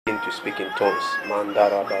to speak in tongues.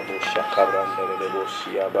 Mandara babu shakabranda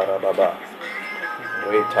rebosia barababa.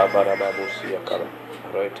 Reta barababusia kaba.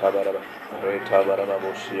 Reta baraba. Reta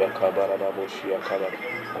barababusia kabarababusia kaba.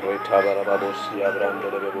 Reta barababusia branda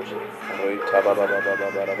rebosia. Reta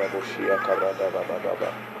barababusia kabranda bababa.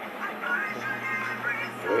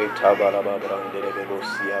 Reta barababranda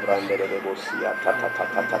rebosia branda rebosia ta ta ta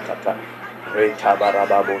ta ta ta ta. Reta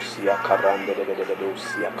barababusia karanda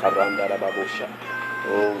rebosia karanda rababusha.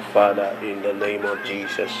 Oh Father, in the name of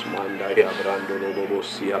Jesus, Mandaya Brando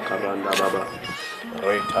Robosia Karanda Baba,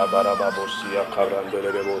 Reta Barababosia Karanda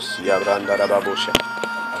Rebosia Branda Rababosha,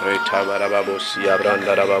 Reta Barababosia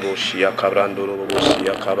Branda Rababosia Kabrando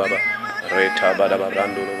Robosia Kababa, Reta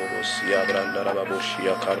Barababrando Robosia Branda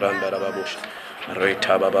Rababosia Kabranda Rababosha,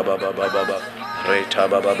 Reta Baba Baba Baba, Reta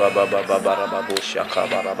Baba Baba Baba Barababosia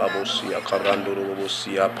Kabarababosia Karando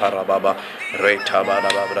Robosia Parababa, Reta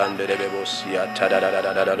Barababrande Rebosia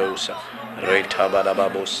Tadadadadadosa, Reta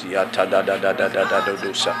Barababosia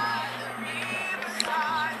Tadadadadadadosa.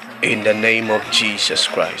 In the name of Jesus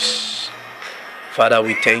Christ. Father,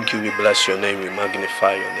 we thank you, we bless your name, we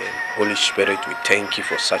magnify your name. Holy Spirit, we thank you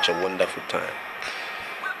for such a wonderful time.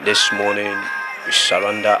 This morning, we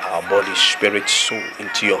surrender our body, spirit, soul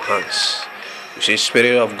into your hands. You say,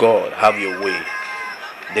 Spirit of God, have your way.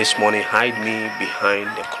 This morning, hide me behind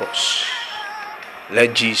the cross.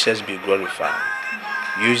 Let Jesus be glorified.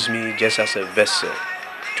 Use me just as a vessel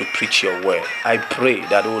to preach your word. I pray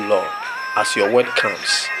that, oh Lord, as your word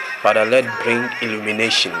comes, Father, let bring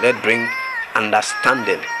illumination, let bring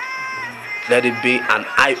understanding. Let it be an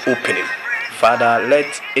eye-opening. Father,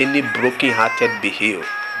 let any broken-hearted be healed.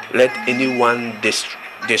 Let anyone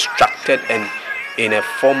distracted and in a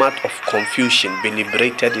format of confusion be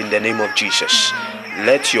liberated in the name of Jesus.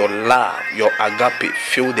 Let your love, your agape,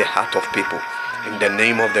 fill the heart of people. In the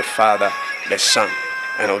name of the Father, the Son,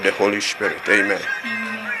 and of the Holy Spirit. Amen.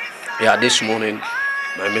 Yeah, this morning,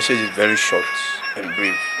 my message is very short and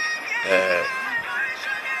brief.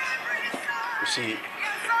 You see,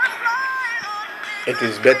 it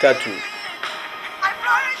is better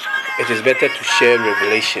to share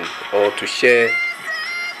revelation or to share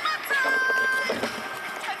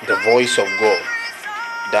the voice of God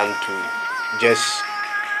than to just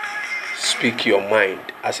speak your mind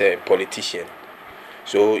as a politician.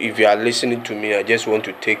 So if you are listening to me, I just want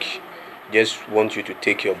you to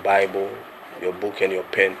take your Bible, your book and your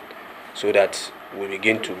pen, so that we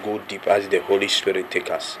begin to go deep as the Holy Spirit takes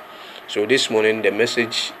us. So this morning, the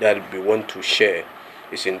message that we want to share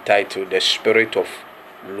is entitled The Spirit of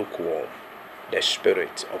Lukewarm. The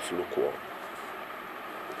Spirit of Lukewarm.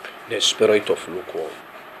 The Spirit of Lukewarm.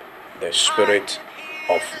 The Spirit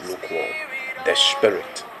of Lukewarm. The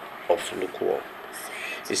Spirit of Lukewarm.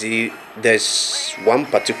 You see, there's one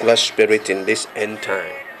particular spirit in this end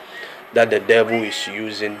time that the devil is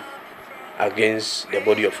using against the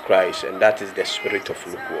body of Christ, and that is the spirit of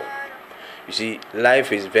lukewarm. You see,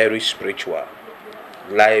 life is very spiritual.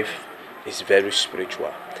 Life is very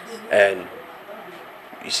spiritual. And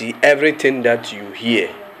you see, everything that you hear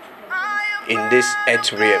in this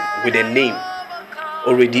earth realm with a name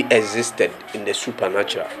already existed in the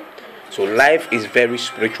supernatural. So life is very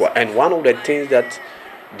spiritual. And one of the things that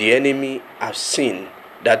the enemy has seen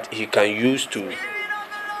that he can use to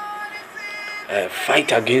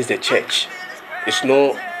fight against the church is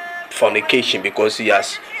not fornication, because he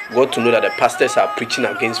has got to know that the pastors are preaching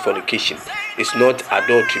against fornication. It's not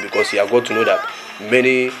adultery, because he has got to know that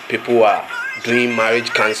many people are doing marriage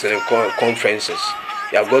counseling conferences.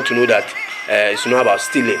 He has got to know that it's not about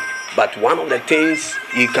stealing. But one of the things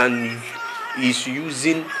he's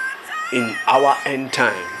using in our end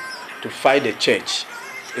time to fight the church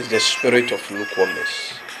is the spirit of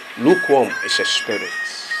lukewarmness. Lukewarm is a spirit.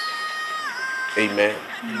 Amen.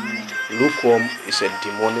 Lukewarm is a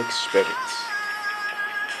demonic spirit.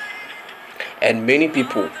 And many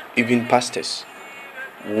people, even pastors,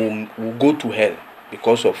 will go to hell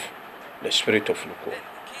because of the spirit of lukewarm.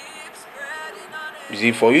 You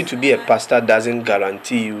see, for you to be a pastor doesn't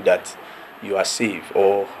guarantee you that you are saved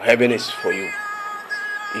or heaven is for you.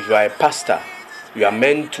 If you are a pastor, you are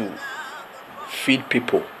meant to feed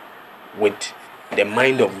people with the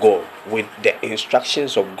mind of God, with the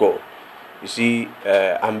instructions of God. You see,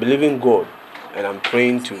 I'm believing God, and I'm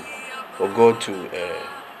praying for God to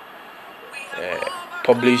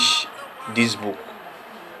publish this book,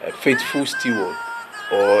 A Faithful Steward,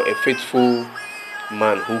 or A Faithful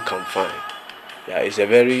Man Who Can Find. Yeah, it's a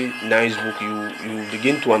very nice book. You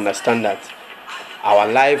begin to understand that our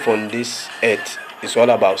life on this earth is all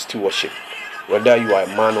about stewardship. Whether you are a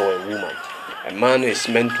man or a woman, a man is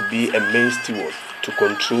meant to be a main steward. to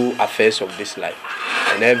control affairs of this life,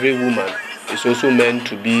 and every woman is also meant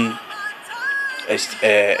to be a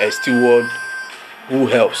steward who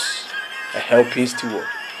helps, a helping steward.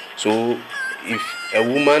 So if a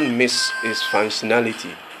woman misses its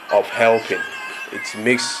functionality of helping, it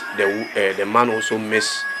makes the man also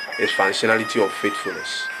miss his functionality of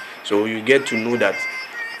faithfulness. So you get to know that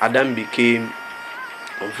Adam became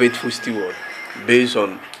a faithful steward based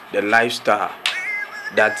on the lifestyle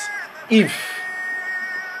that Eve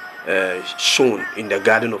shown in the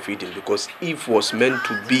Garden of Eden, because Eve was meant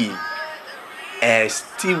to be a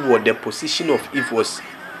steward. The position of Eve was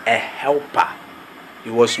a helper. He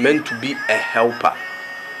was meant to be a helper.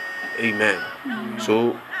 Amen.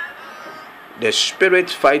 So the spirit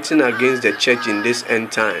fighting against the church in this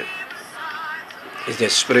end time is the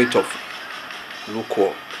spirit of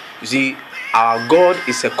lukewarm. You see, our God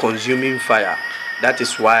is a consuming fire. That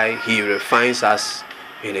is why he refines us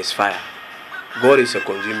in his fire. God is a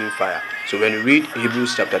consuming fire. So when you read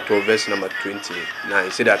Hebrews chapter 12 verse number 29,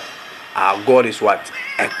 it says that our God is what?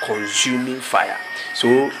 A consuming fire.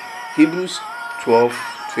 So Hebrews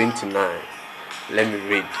 12:29. Let me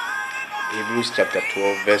read. Hebrews chapter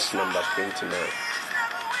 12 verse number 29.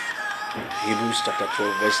 Hebrews chapter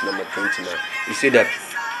 12 verse number 29. It said that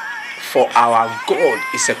for our God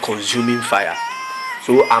is a consuming fire.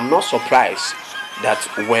 So I'm not surprised that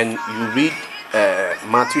when you read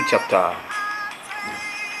Matthew chapter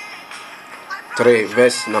 3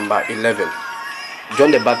 verse number 11,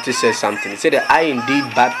 John the Baptist says something. He said that I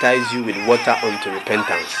indeed baptize you with water unto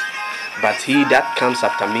repentance, but he that comes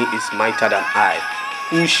after me is mightier than I,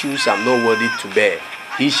 whose shoes I'm not worthy to bear.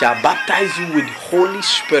 He shall baptize you with Holy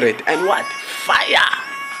Spirit and what? Fire.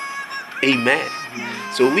 Amen.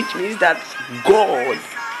 So which means that God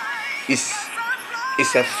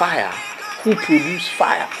is a fire who produces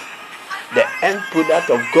fire. The end product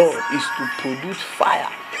of God is to produce fire.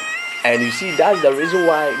 And you see, that's the reason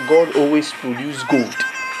why God always produces gold.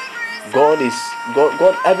 God,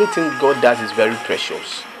 everything God does is very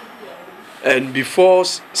precious. And before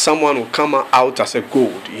someone will come out as a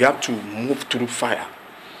gold, you have to move through fire.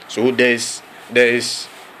 So there is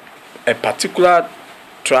a particular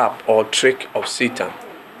trap or trick of Satan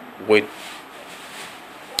with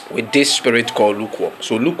this spirit called lukewarm.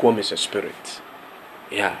 So lukewarm is a spirit.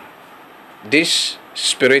 Yeah. This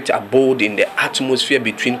spirit abode in the atmosphere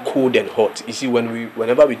between cold and hot. You see,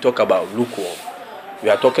 whenever we talk about lukewarm, we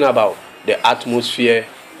are talking about the atmosphere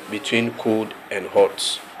between cold and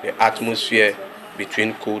hot. The atmosphere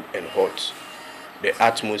between cold and hot. The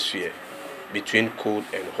atmosphere between cold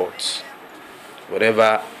and hot.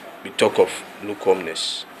 Whatever we talk of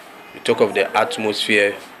lukewarmness, we talk of the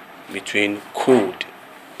atmosphere between cold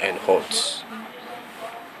and hot.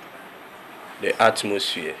 The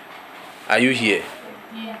atmosphere. Are you here?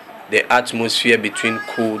 Yes. The atmosphere between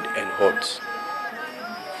cold and hot.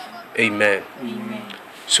 Amen. Amen.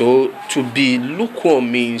 So to be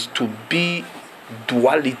lukewarm means to be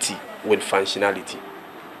duality with functionality.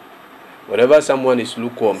 Whenever someone is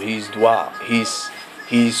lukewarm, he is dual. He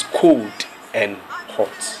is cold and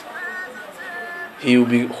hot. He will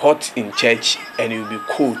be hot in church and he will be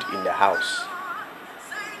cold in the house.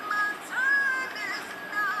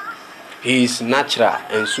 He is natural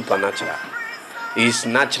and supernatural. He is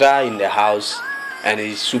natural in the house and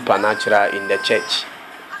he is supernatural in the church.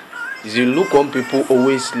 You see, lukewarm people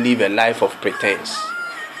always live a life of pretense.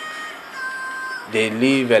 They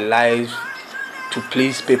live a life to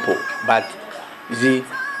please people. But you see,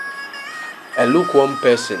 a lukewarm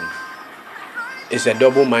person is a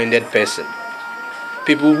double-minded person.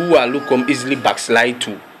 People who are lukewarm easily backslide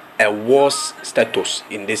to a worse status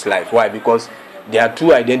in this life. Why? Because their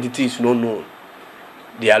true identity is not known.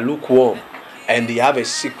 They are lukewarm and they have a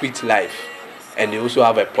secret life and they also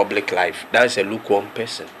have a public life. That is a lukewarm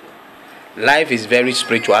person. Life is very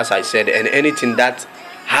spiritual, as I said, and anything that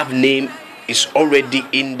have name is already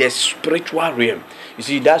in the spiritual realm. You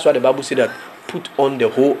see, that's why the Bible said that put on the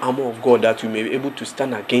whole armor of God that you may be able to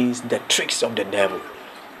stand against the tricks of the devil.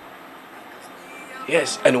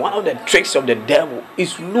 Yes, and one of the tricks of the devil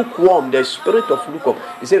is lukewarm, the spirit of lukewarm.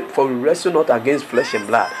 He said, for we wrestle not against flesh and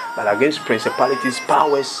blood, but against principalities,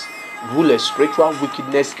 powers, rulers, spiritual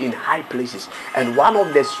wickedness in high places. And one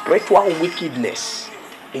of the spiritual wickedness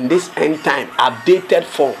in this end time, updated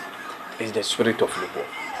form, is the spirit of lukewarm.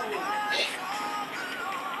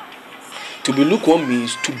 To be lukewarm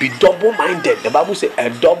means to be double-minded. The Bible says a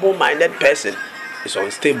double-minded person is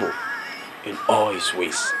unstable in all his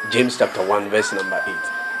ways. James chapter 1 verse number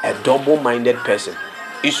 8. A double-minded person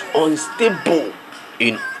is unstable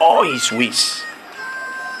in all his ways.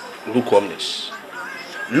 Lukewarmness.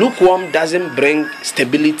 Lukewarm doesn't bring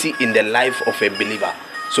stability in the life of a believer.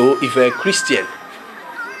 So if you're a Christian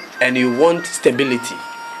and you want stability,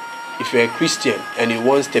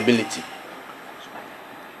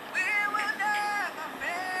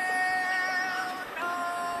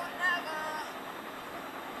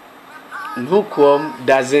 lukewarm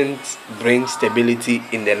doesn't bring stability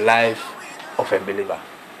in the life of a believer.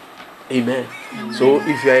 Amen. So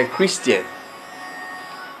if you're a Christian,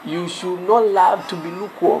 you should not love to be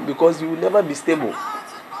lukewarm, because you will never be stable.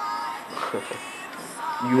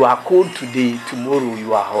 You are cold today, tomorrow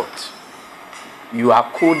you are hot. You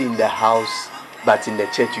are cold in the house, but in the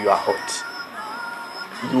church you are hot.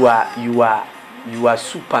 You are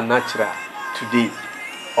supernatural today,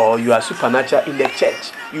 or you are supernatural in the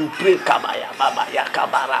church. You pray kabaya baba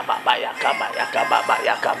yakaba baba yakaba yakaba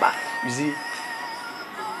yakaba. You see,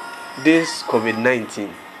 this COVID-19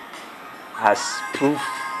 has proved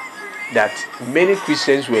that many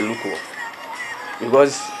Christians were lukewarm,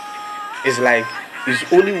 because it's like it's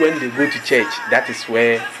only when they go to church that is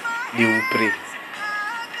where they will pray.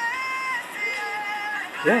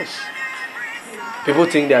 Yes, people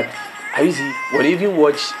think that, when you even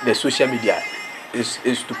watch the social media, it's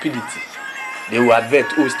stupidity. They will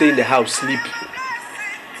advert, stay in the house, sleep.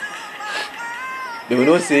 They will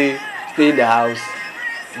not say, stay in the house,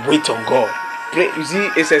 wait on God, pray. You see,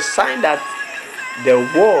 it's a sign that the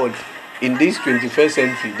world in this 21st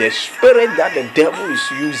century, the spirit that the devil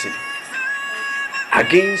is using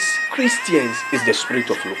against Christians is the spirit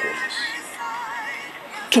of lukewarmness.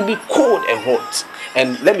 To be cold and hot.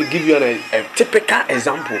 And let me give you a typical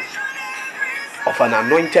example of an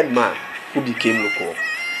anointed man who became lukewarm.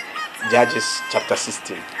 Judges chapter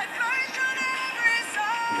 16.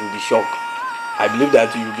 You'll be shocked. I believe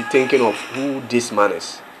that you'll be thinking of who this man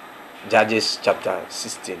is. Judges chapter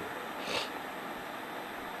 16.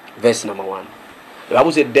 Verse number 1. The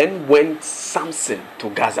Bible said, then went Samson to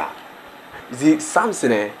Gaza. You see,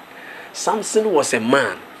 Samson was a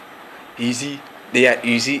man. You see,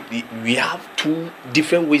 we have two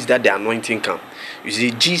different ways that the anointing come. You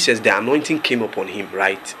see, Jesus, the anointing came upon him,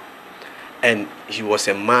 right? And he was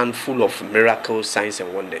a man full of miracles, signs,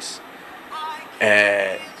 and wonders.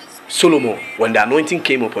 Solomon, when the anointing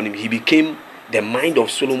came upon him, the mind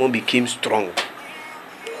of Solomon became strong.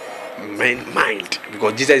 Mind,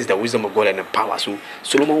 because Jesus is the wisdom of God and the power. So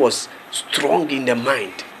Solomon was strong in the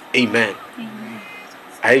mind. Amen.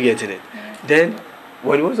 Are you getting it? Yeah. Then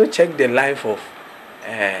when we also check the life of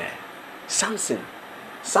Samson,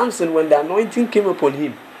 when the anointing came upon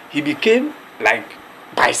him, he became like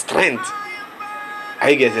by strength. Are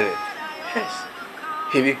you getting it? Yes.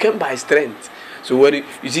 He became by strength. So when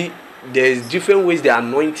you see, there's different ways the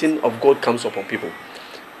anointing of God comes upon people.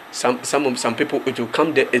 Some people, it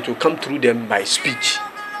will come through them by speech.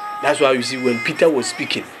 That's why you see when Peter was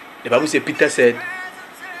speaking, the Bible says Peter said,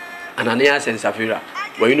 Ananias and Sapphira,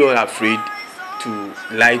 were you not afraid to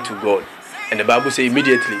lie to God? And the Bible says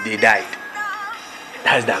immediately they died.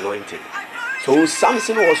 That's the anointing. So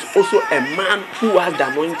Samson was also a man who has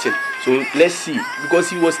the anointing. So let's see, because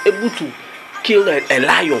he was able to kill a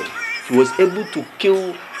lion. He was able to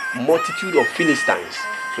kill multitude of Philistines.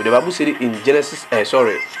 So the Bible said it in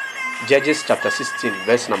Judges chapter 16,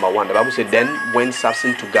 verse number 1. The Bible said, then went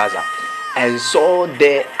Samson to Gaza and saw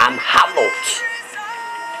there an harlot.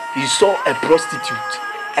 He saw a prostitute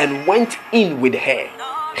and went in with her.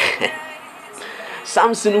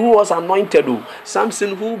 Samson, who was anointed,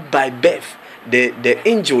 Samson, who by birth, the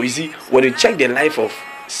angel, you see, when you check the life of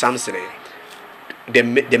Samson,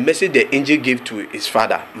 the message the angel gave to his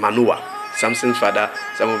father, Manoah, Samson's father.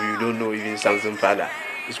 Some of you don't know even Samson's father.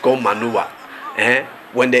 It's called Manoah.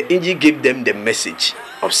 When the angel gave them the message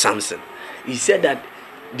of Samson, he said that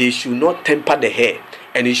they should not temper the hair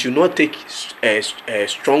and they should not take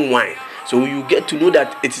strong wine. So you get to know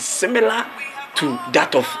that it is similar to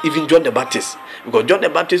that of even John the Baptist, because John the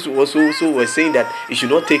Baptist was saying that he should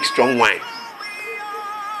not take strong wine.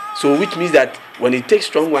 So which means that when he takes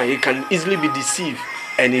strong wine, he can easily be deceived,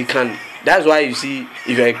 and he can. That's why you see,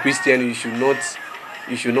 if you're a Christian, you should not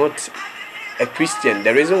a Christian.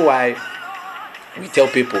 The reason why we tell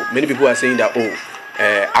people, many people are saying that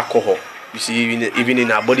alcohol. You see, even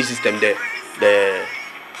in our body system, the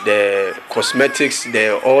cosmetics,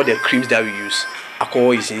 all the creams that we use,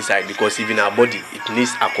 alcohol is inside, because even our body, it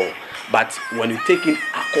needs alcohol. But when you take in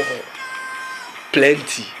alcohol,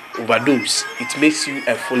 plenty, overdose, it makes you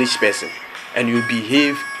a foolish person and you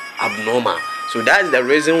behave abnormal. So that's the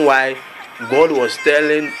reason why God was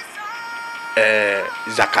telling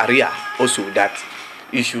Zachariah also that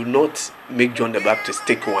you should not make John the Baptist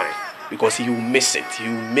take wine, because he will miss it. He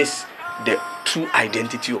will miss the true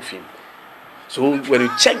identity of him. So when you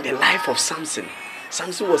check the life of Samson,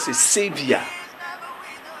 Samson was a savior.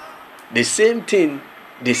 The same thing,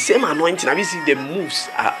 the same anointing. Have you seen the moves?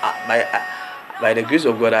 By the grace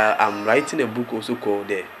of God, I'm writing a book also called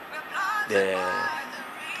the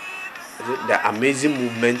amazing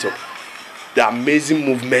movement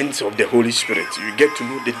of the Holy Spirit. You get to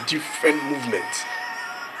know the different movements.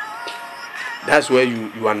 That's where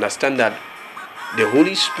you understand that the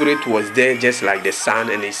Holy Spirit was there just like the sun,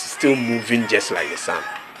 and is still moving just like the sun.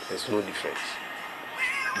 There's no difference.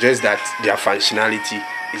 Just that their functionality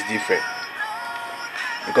is different.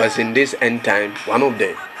 Because in this end time, one of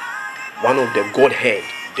the Godhead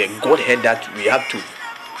that we have to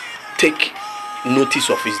take notice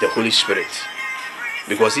of is the Holy Spirit.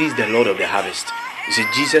 Because he is the Lord of the harvest. You see,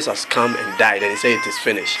 Jesus has come and died, and he said it is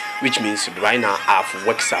finished, which means right now I have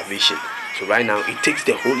worked salvation. So right now it takes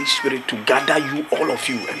the Holy Spirit to gather you, all of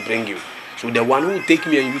you, and bring you. So the one who will take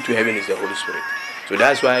me and you to heaven is the Holy Spirit. So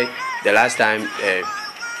that's why the last time,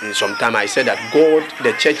 in some time, I said that God,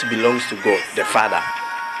 the church belongs to God, the Father.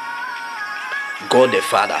 God the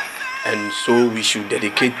Father. And so we should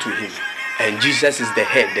dedicate to him. And Jesus is the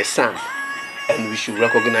head, the Son. And we should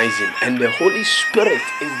recognize him. And the Holy Spirit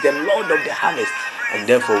is the Lord of the harvest. And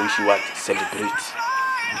therefore we should what? Celebrate.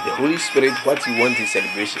 The Holy Spirit, what he wants is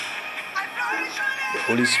celebration. The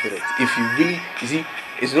Holy Spirit. If you really, you see,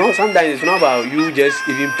 sometimes it's not about you just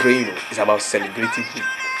even praying. It's about celebrating him.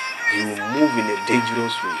 He will move in a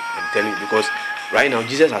dangerous way. I'm telling you. Because right now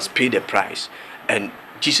Jesus has paid the price. And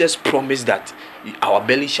Jesus promised that our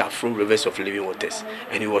belly shall flow rivers of living waters.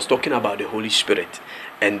 And he was talking about the Holy Spirit.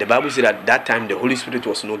 And the Bible said that that time the Holy Spirit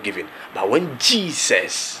was not given. But when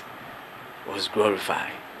Jesus was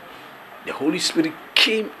glorified, the Holy Spirit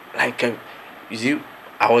came like a... You see,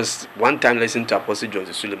 I was one time listening to Apostle John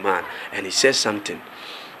Suleiman, and he said something.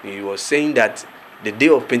 He was saying that the day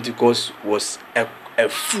of Pentecost was a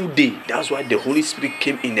full day. That's why the Holy Spirit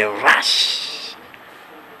came in a rush.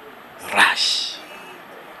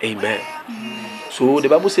 Amen. So the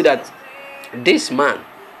Bible said that this man,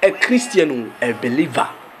 a Christian, a believer,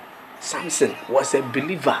 Samson was a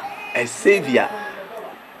believer, a savior,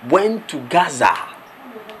 went to Gaza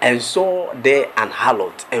and saw there an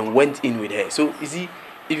harlot and went in with her. So you see,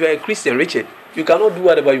 if you are a Christian, Richard, you cannot do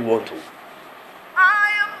whatever you want to.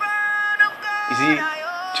 You see,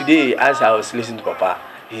 today as I was listening to Papa,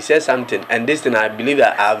 he said something, and this thing I believe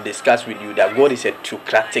that I have discussed with you, that God is a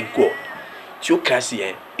theocratic God.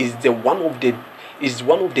 Theocracy is one of the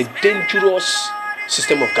dangerous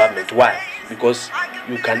system of government. Why? Because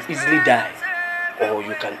you can easily die or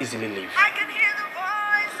you can easily live.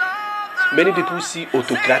 Many people see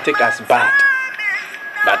autocratic as bad,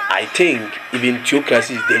 but I think even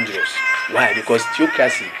theocracy is dangerous. Why? Because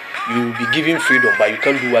theocracy, you will be given freedom, but you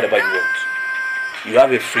can't do whatever you want. You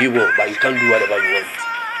have a free will, but you can't do whatever you want.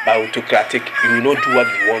 But autocratic, you will not do what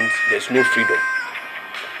you want. There's no freedom.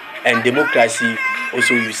 And democracy,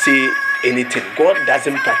 also you say anything. God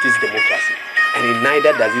doesn't practice democracy, and he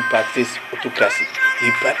neither does he practice autocracy.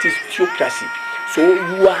 He practices theocracy. So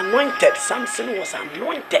you are anointed. Samson was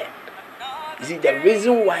anointed. You see, the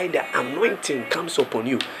reason why the anointing comes upon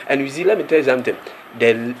you, and you see, let me tell you something.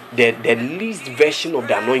 The least version of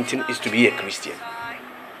the anointing is to be a Christian.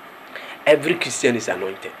 Every Christian is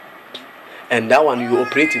anointed, and that one you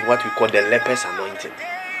operate in what we call the leper's anointing,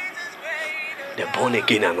 the born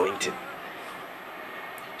again anointing.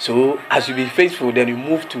 So as you be faithful, then you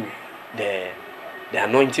move to the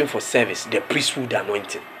anointing for service, the priesthood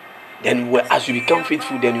anointing. Then as you become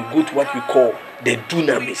faithful, then you go to what we call the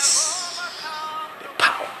dunamis,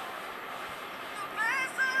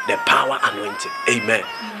 the power anointing. Amen.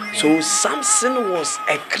 So Samson was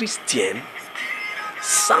a Christian.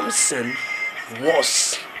 Samson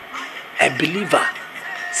was a believer.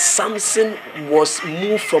 Samson was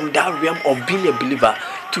moved from that realm of being a believer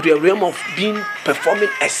to the realm of performing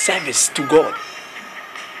a service to God.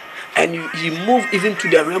 And he moved even to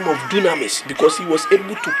the realm of dunamis, because he was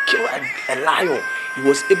able to kill a lion. He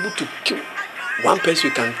was able to kill one person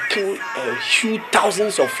who can kill a huge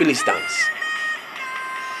thousands of Philistines.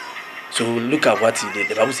 So look at what he did.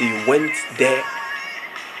 The Bible says he went there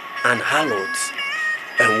and harlot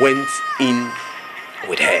and went in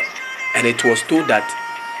with her. And it was told that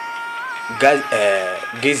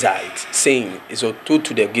Gazites saying, it was told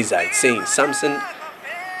to the Gazites saying, Samson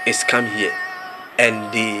is come here.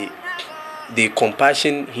 And they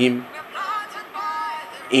compassion him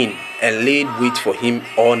in and laid wait for him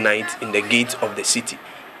all night in the gates of the city,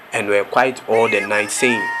 and were quiet all the night,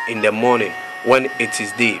 saying, in the morning when it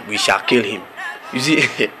is day, we shall kill him. You see,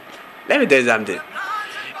 let me tell you something.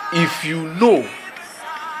 If you know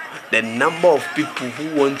the number of people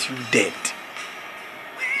who want you dead,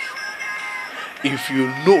 if you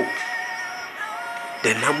know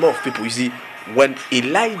the number of people, you see, when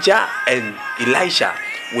Elijah and Elisha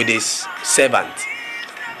with his servant,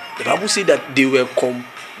 the Bible said that they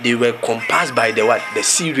were compassed by the what? The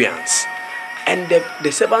Syrians, and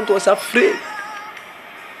the servant was afraid.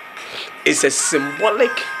 It's a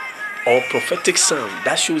symbolic or prophetic sound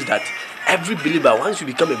that shows that every believer, once you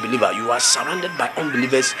become a believer, you are surrounded by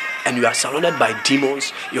unbelievers, and you are surrounded by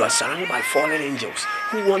demons, you are surrounded by fallen angels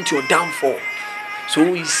who want your downfall.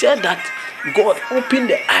 So he said that God opened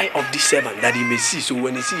the eye of this servant that he may see. So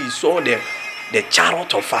when he saw the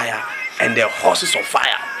chariot of fire and the horses of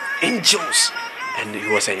fire, angels, and he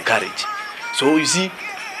was encouraged. So you see,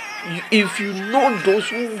 if you know those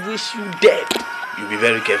who wish you dead, you'll be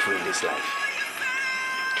very careful in this life.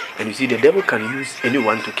 And you see, the devil can use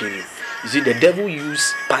anyone to kill you. You see, the devil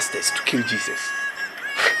used pastors to kill Jesus.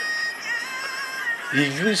 He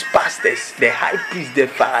used pastors, the high priest, the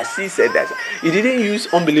Pharisees, and that. He didn't use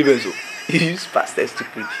unbelievers. He used pastors to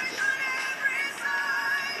kill Jesus.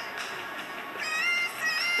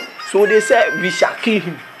 So they said, we shall kill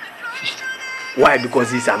him. Why?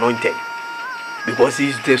 Because he's anointed. Because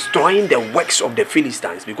he's destroying the works of the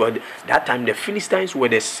Philistines. Because that time the Philistines were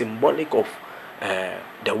the symbolic of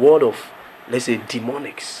the word of, let's say,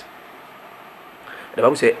 demonics. The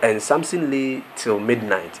Bible says, and Samson lay till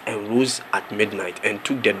midnight and rose at midnight and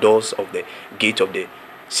took the doors of the gate of the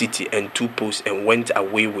city and 2 posts and went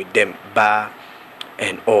away with them, bar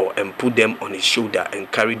and all, and put them on his shoulder and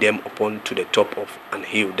carried them upon to the top of an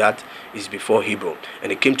hill that is before Hebron.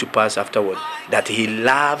 And it came to pass afterward that he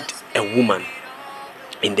loved a woman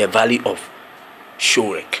in the valley of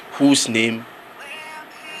Shorek, whose name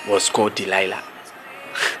was called Delilah.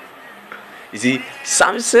 You see,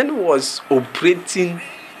 Samson was operating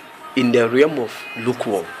in the realm of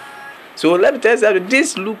lukewarm. So let me tell you that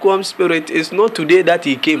this lukewarm spirit is not today that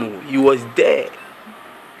he came. He was there.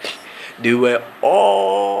 They were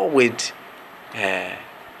all with the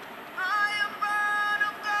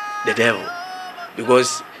devil.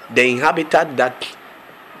 Because the inhabitant that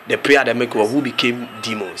the prayer they make who became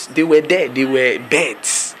demons, they were there. They were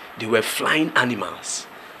birds. They were flying animals.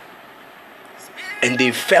 And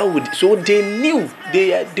they fell with, so they knew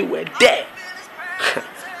they were there.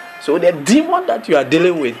 So the demon that you are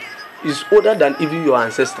dealing with is older than even your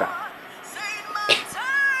ancestor.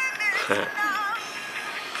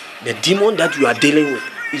 The demon that you are dealing with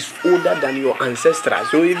is older than your ancestor.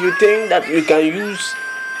 So if you think that you can use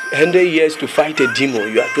 100 years to fight a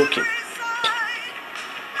demon, you are joking.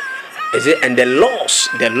 Is it? And the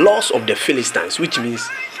laws of the Philistines, which means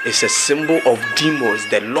it's a symbol of demons,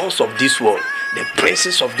 the laws of this world, the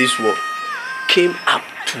princes of this world, came up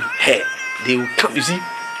to her. They will come. You see,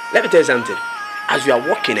 let me tell you something. As you are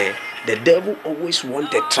walking here, the devil always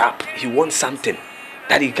wants a trap. He wants something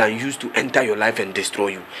that he can use to enter your life and destroy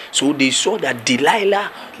you. So they saw that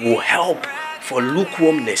Delilah will help for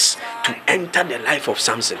lukewarmness to enter the life of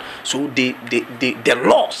Samson. So the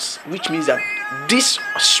laws, which means that these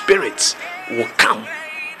spirits will come.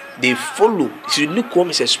 They follow. See, lukewarm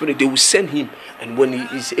is a spirit. They will send him, and when he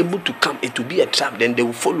is able to come, it will be a trap. Then they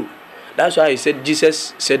will follow. That's why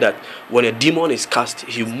Jesus said that when a demon is cast,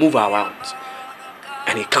 he will move around,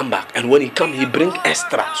 and he come back. And when he come, he bring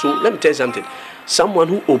extra. So let me tell you something. Someone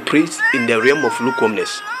who operates in the realm of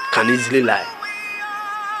lukewarmness can easily lie,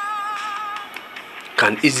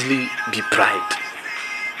 can easily be pride,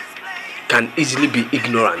 can easily be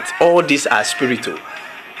ignorant. All these are spiritual.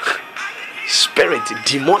 Spirit,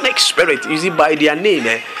 demonic spirit. You see, by their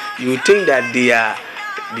name, you think that they are,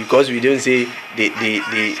 because we don't say they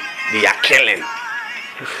are killing.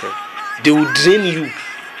 They will drain you.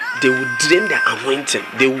 They will drain the anointing.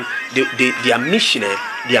 Their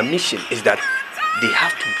mission is that they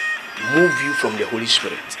have to move you from the Holy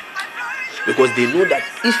Spirit, because they know that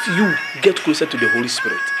if you get closer to the Holy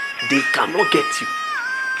Spirit, they cannot get you.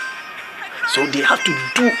 So they have to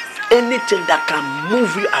do anything that can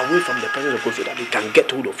move you away from the presence of God so that they can get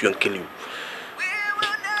hold of you and kill you.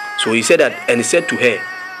 So he said that, and he said to her,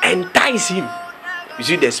 entice him. You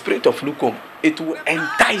see, the spirit of lukewarm, it will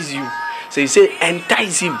entice you. So he said,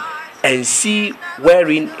 entice him and see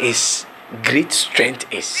wherein his great strength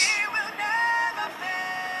is.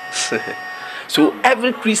 So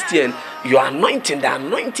every Christian, your anointing, the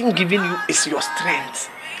anointing given you is your strength.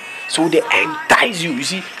 So they entice you. You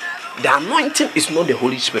see, the anointing is not the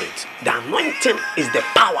Holy Spirit. The anointing is the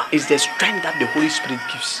power, is the strength that the Holy Spirit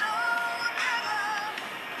gives.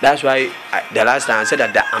 That's why the last time I said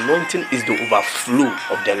that the anointing is the overflow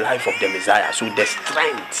of the life of the Messiah. So the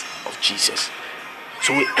strength of Jesus.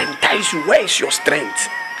 So we entice you. Where is your strength?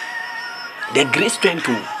 The great strength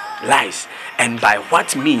lies. and by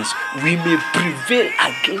what means we may prevail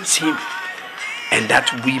against him, and that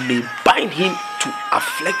we may bind him to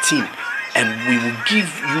afflict him, and we will give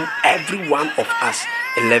you every one of us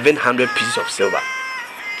 1,100 pieces of silver.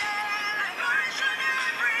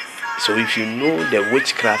 So if you know the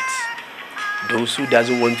witchcraft, those who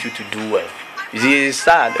doesn't want you to do well, you see, it's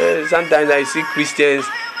sad. Sometimes I see Christians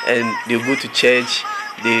and they go to church,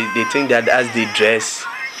 they think that as they dress,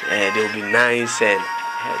 they'll be nice, and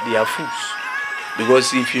they are fools.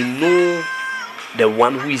 Because if you know the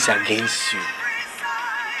one who is against you,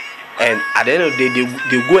 and at the end of the day,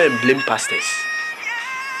 they go and blame pastors.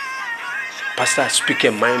 Pastor has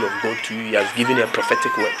spoken a mind of God to you. He has given a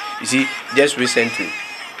prophetic word. You see, just recently,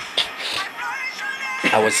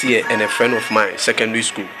 I was here and a friend of mine, secondary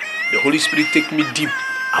school. The Holy Spirit take me deep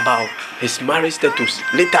about his marriage status.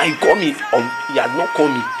 Later he called me. He had not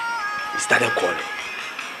called me. He started calling.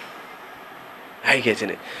 Are you getting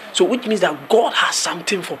it? So which means that God has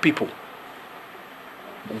something for people.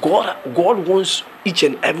 God wants each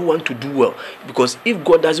and everyone to do well. Because if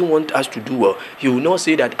God doesn't want us to do well, he will not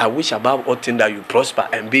say that I wish above all things that you prosper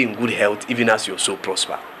and be in good health even as your soul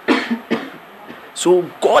prosper. So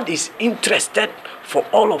God is interested for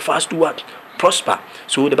all of us to what? Prosper.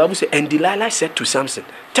 So the Bible says, and Delilah said to Samson,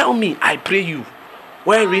 tell me, I pray you,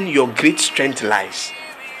 wherein your great strength lies.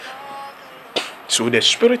 So the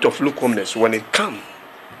spirit of lukewarmness, when it comes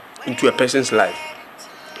into a person's life,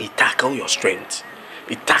 it tackles your strength.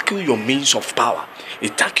 It tackles your means of power.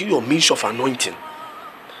 It tackles your means of anointing.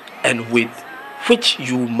 And with which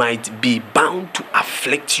you might be bound to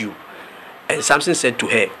afflict you. And Samson said to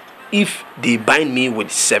her, if they bind me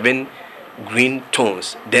with 7 green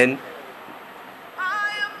thorns, then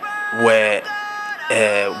were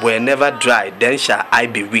never dry, then shall I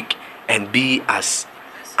be weak and be as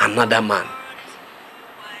another man.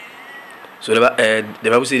 So the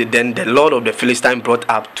Bible says, then the Lord of the Philistines brought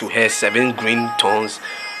up to her 7 green thorns,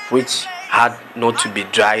 which had not to be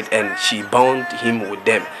dried, and she bound him with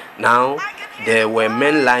them. Now there were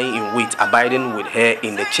men lying in wait, abiding with her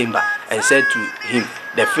in the chamber, and said to him,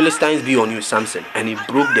 the Philistines be on you, Samson. And he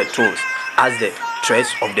broke the thorns, as the thread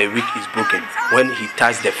of the wick is broken when he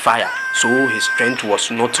touched the fire. So his strength was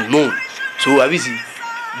not known. So obviously,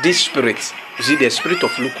 this spirit, you see, the spirit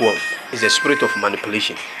of lukewarm is the spirit of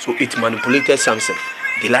manipulation. So it manipulated Samson.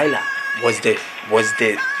 Delilah was the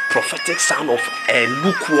prophetic son of a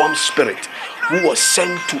lukewarm spirit who was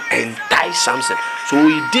sent to entice Samson. So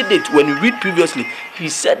he did it. When you read previously, he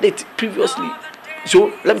said it previously.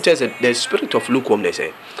 So let me tell you, the spirit of lukewarmness,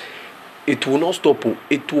 it will not stop.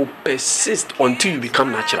 It will persist until you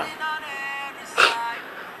become natural.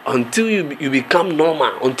 Until you become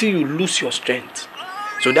normal. Until you lose your strength.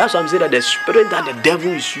 So that's why I'm saying that the spirit that the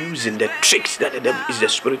devil is using, the tricks that the devil is the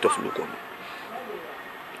spirit of lukewarmness.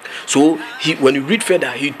 So when you read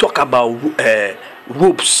further, he talk about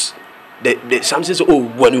ropes. Samson said, oh,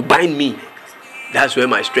 when you bind me, that's where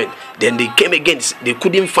my strength. Then they came against, they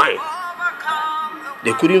couldn't find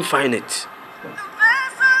it.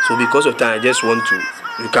 So because of time, I just want to,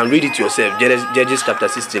 you can read it yourself. Judges chapter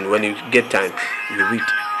 16, when you get time, you read.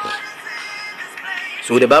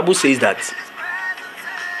 So the Bible says that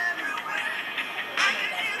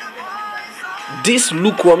this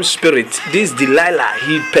lukewarm spirit, this Delilah,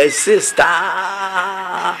 he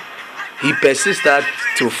persisted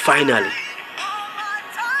till finally,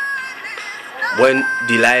 when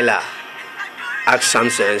Delilah asked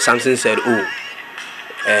Samson, and Samson said, oh,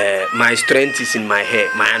 my strength is in my hair,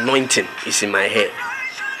 my anointing is in my hair,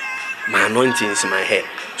 my anointing is in my hair.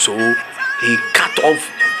 So he cut off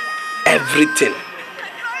everything.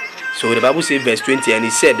 So the Bible says verse 20, and he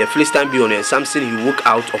said, the Philistine be on, and Samson, he woke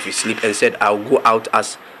out of his sleep and said, I'll go out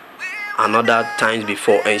as another times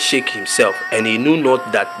before, and shake himself. And he knew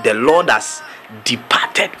not that the Lord has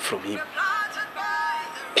departed from him.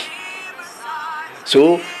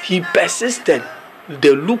 So he persisted.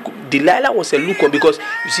 Delilah was a lukewarm, because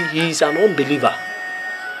you see, he is an unbeliever.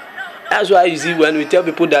 That's why you see, when we tell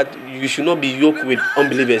people that you should not be yoked with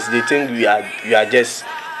unbelievers, they think you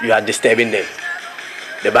are disturbing them.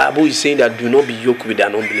 The Bible is saying that do not be yoked with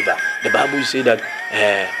an unbeliever. The Bible is saying that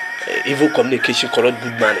evil communication corrupt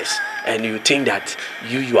good manners, and you think that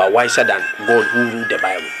you are wiser than God who ruled the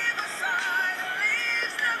Bible.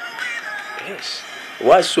 Yes.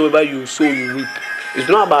 Whatsoever you sow, you reap. It's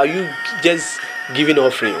not about you just giving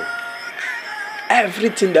offering.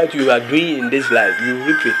 Everything that you are doing in this life, you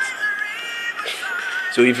reap it.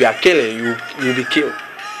 So if you are killing, you'll be killed.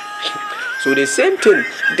 So the same thing,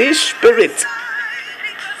 this spirit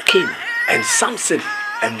came, and Samson,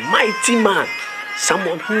 a mighty man,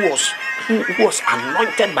 someone who was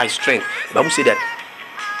anointed by strength. The Bible said that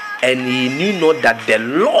and he knew not that the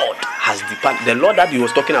Lord has departed. The Lord that he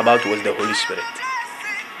was talking about was the Holy Spirit.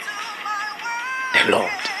 The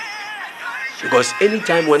Lord. Because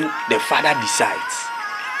anytime when the Father decides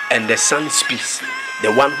and the Son speaks,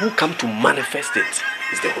 the one who comes to manifest it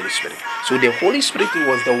is the Holy Spirit. So the Holy Spirit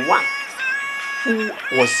was the one who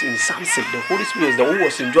was in Samson. The Holy Spirit was the one who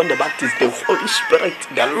was in John the Baptist. The Holy Spirit,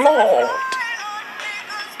 the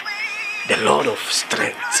Lord of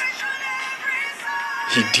strength.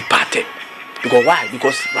 He departed. Because why?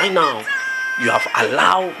 Because right now you have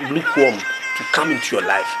allowed lukewarm to come into your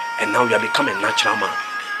life, and now you have become a natural man.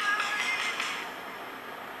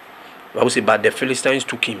 The Bible says, but the Philistines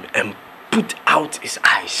took him and put out his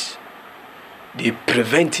eyes. They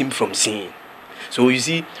prevent him from seeing. So you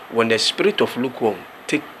see, when the spirit of lukewarm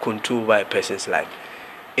take control over a person's life,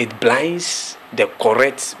 it blinds the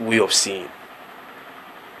correct way of seeing.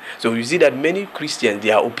 So you see that many Christians,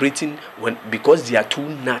 they are operating because they are too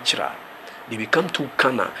natural. They become too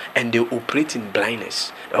carnal and they operate in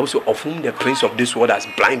blindness. Also, of whom the prince of this world has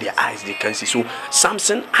blinded their eyes, they can see. So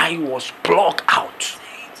Samson's eye was plucked out.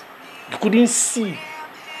 He couldn't see.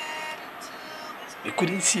 He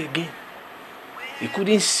couldn't see again. He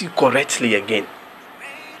couldn't see correctly again.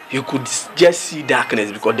 He could just see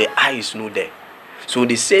darkness because the eye is not there. So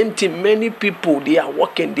the same thing, many people, they are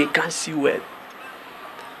walking, they can't see well.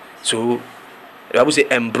 So the Bible says,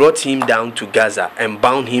 and brought him down to Gaza and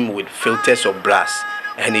bound him with filters of brass,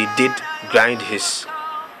 and he did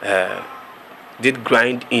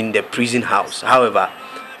grind in the prison house. However,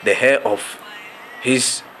 the hair of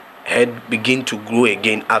his head began to grow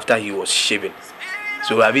again after he was shaven.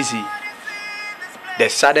 So obviously, the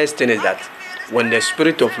saddest thing is that when the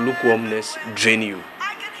spirit of lukewarmness drains you,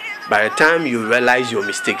 by the time you realize your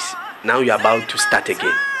mistakes, now you're about to start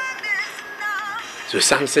again. So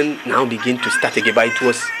Samson now began to start again, but it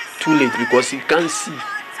was too late because he can't see.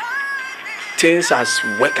 Things has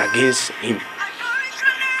worked against him.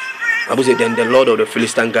 I would say, then the Lord of the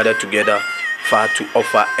Philistines gathered together far to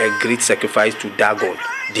offer a great sacrifice to Dagon,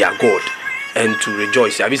 their god, and to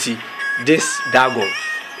rejoice. Obviously, this Dagon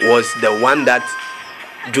was the one that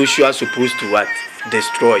Joshua supposed to what?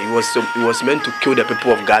 Destroy. He was meant to kill the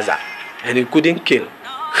people of Gaza, and he couldn't kill.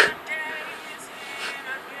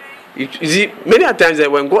 You see, many times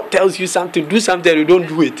when God tells you something, do something, you don't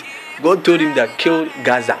do it. God told him that kill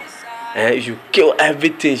Gaza. If you kill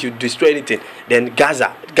everything, you destroy anything. Then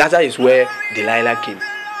Gaza is where Delilah came.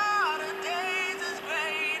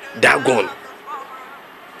 Dagon,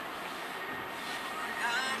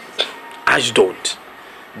 Ashdod.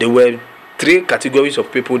 There were 3 categories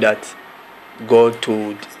of people that God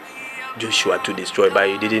told Joshua to destroy, but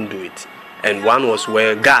he didn't do it. And one was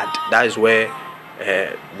where Gad, that is where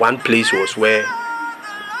one place was where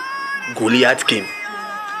Goliath came,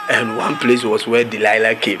 and one place was where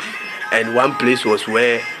Delilah came, and one place was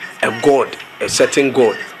where a certain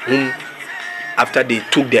god, whom after they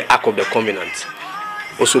took the Ark of the Covenant,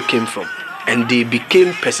 also came from, and they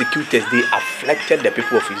became persecutors. They afflicted the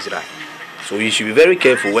people of Israel. So you should be very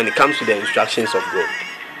careful when it comes to the instructions of God.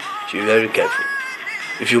 You should be very careful.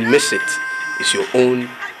 If you miss it, it's your own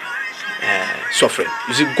suffering.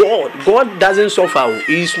 You see, God doesn't suffer.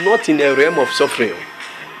 He is not in a realm of suffering.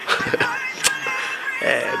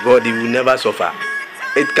 God, he will never suffer.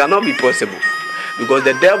 It cannot be possible, because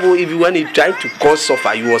the devil, even when he tried to cause suffer,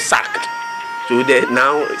 he was sacked. So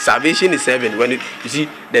now salvation is heaven. You see,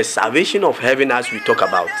 the salvation of heaven, as we talk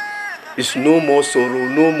about, is no more sorrow,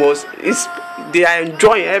 no more. They are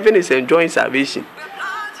enjoying. Heaven is enjoying salvation.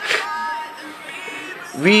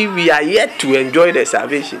 We are yet to enjoy the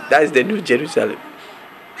salvation. That is the New Jerusalem.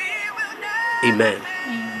 Amen.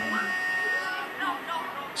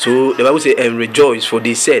 So the Bible says, and rejoice, for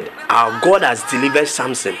they said, our God has delivered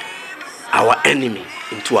Samson, our enemy,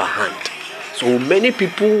 into our hand. So many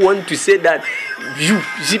people want to say that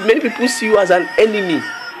many people see you as an enemy.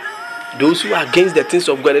 Those who are against the things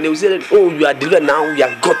of God, and they will say that, oh, you are delivered now, we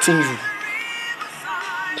have gotten you.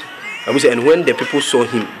 I will say, and when the people saw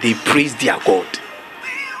him, they praised their God.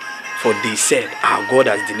 For they said, our God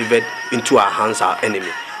has delivered into our hands our enemy,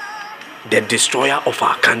 the destroyer of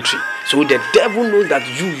our country. So the devil knows that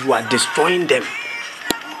you are destroying them.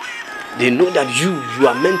 They know that you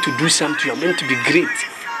are meant to do something, you are meant to be great.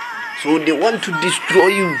 So they want to destroy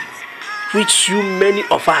you, which many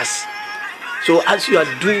of us. So as you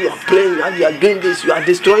are doing, you are praying, as you are doing this, you are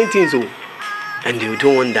destroying things. And they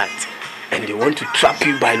don't want that. And they want to trap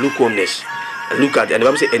you by lukewarmness. And look at it. And the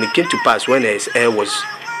Bible says, and it came to pass when his heir was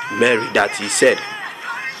married, that he said,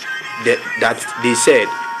 that they said,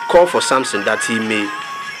 call for Samson that he may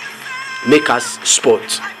make us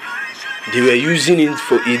sport. They were using him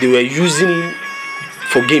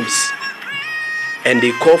for games. And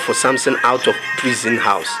they called for Samson out of prison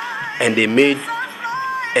house, and he made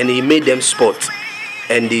them sport,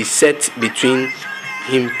 and they set between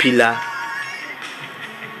him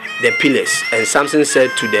the pillars. And Samson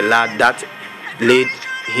said to the lad that laid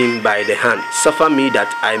him by the hand, suffer me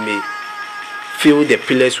that I may feel the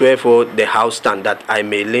pillars wherefore the house stand, that I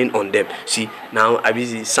may lean on them. See, now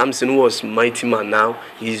Samson was mighty man, now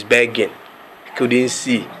he is begging. He couldn't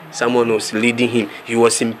see. Someone was leading him. He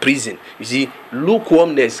was in prison. You see,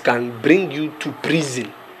 lukewarmness can bring you to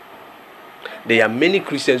prison. There are many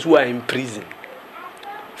Christians who are in prison.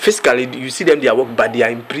 Physically, you see them, they are working, but they are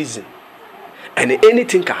in prison. And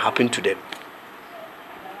anything can happen to them.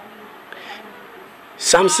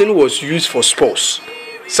 Samson was used for sports.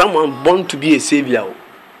 Someone born to be a savior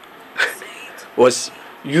was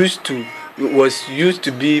used to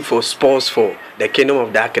be for sports for the kingdom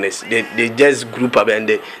of darkness. They just group up and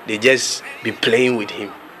they just be playing with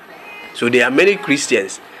him. So there are many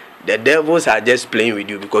Christians, the devils are just playing with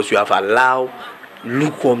you because you have allowed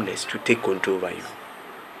lukewarmness to take control over you.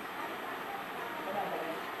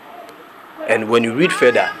 And when you read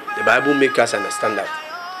further, the Bible makes us understand that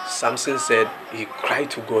Samson said, he cried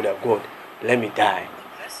to God, that God, let me die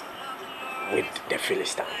with the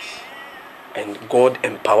Philistines. And God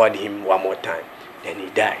empowered him one more time. Then he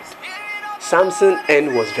died. Samson's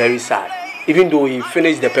end was very sad, even though he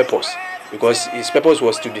finished the purpose, because his purpose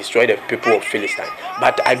was to destroy the people of Philistine.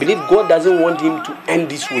 But I believe God doesn't want him to end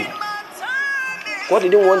this way. God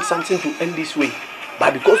didn't want Samson to end this way.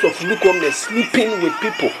 But because of lukewarmness, sleeping with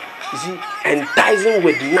people, you see, enticing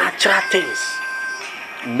with natural things,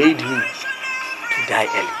 made him to die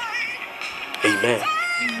early. Amen.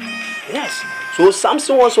 Yes. So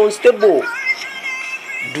Samson was unstable.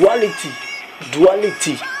 Duality.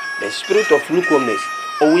 The spirit of lukewarmness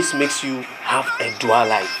always makes you have a dual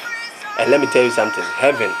life. And let me tell you something.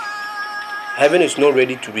 Heaven is not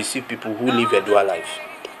ready to receive people who live a dual life.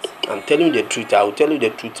 I'm telling you the truth. I will tell you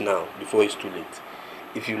the truth now before it's too late.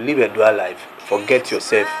 If you live a dual life, forget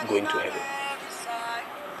yourself going to heaven.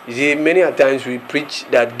 You see, many a times we preach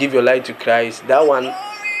that give your life to Christ. That one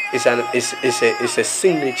is a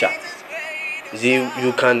signature. You see,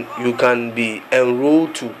 you can be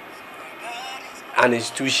enrolled to an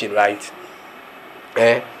institution, right?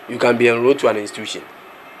 You can be enrolled to an institution.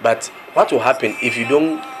 But what will happen if you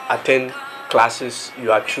don't attend classes,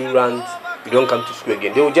 you are truant, you don't come to school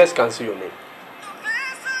again? They will just cancel your name.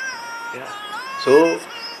 Yeah. So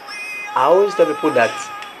I always tell people that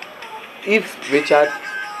if Richard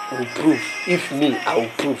will prove, I will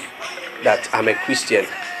prove that I'm a Christian,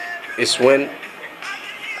 is when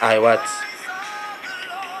I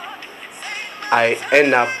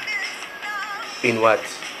end up in what?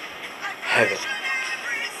 Heaven.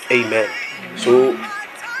 Amen. So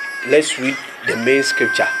let's read the main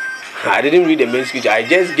scripture. I didn't read the main scripture. I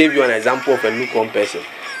just gave you an example of a lukewarm person.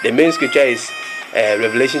 The main scripture is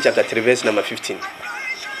Revelation chapter 3 verse number 15.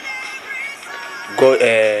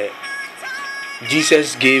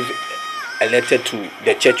 Jesus gave a letter to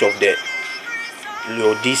the church of the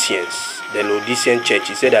Laodiceans, the Laodicean church.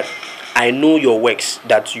 He said that, I know your works,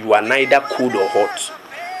 that you are neither cold or hot.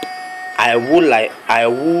 I would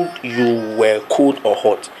you were cold or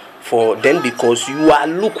hot. For then, because you are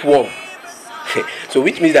lukewarm. So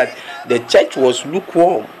which means that the church was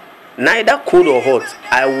lukewarm, neither cold or hot.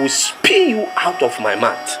 I will spit you out of my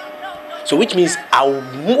mouth. So which means I will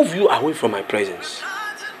move you away from my presence.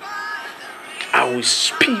 I will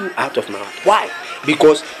spit you out of my mouth. Why?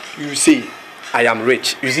 Because you say, I am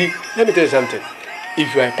rich. You see, let me tell you something.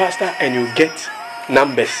 If you are a pastor and you get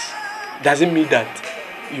numbers, doesn't mean that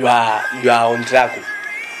you are on track.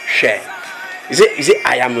 Share. You say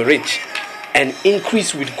I am rich and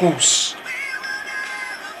increase with goods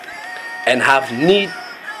and have need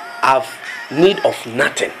of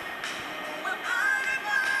nothing,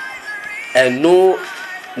 and know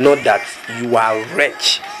not that you are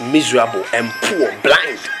wretched, miserable, and poor,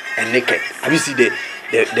 blind, and naked. Have you seen the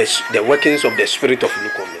workings of the spirit of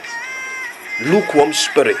lukewarmness? Lukewarm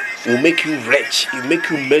spirit will make you wretched, it will make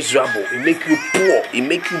you miserable, it will make you poor, it will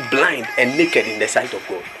make you blind and naked in the sight of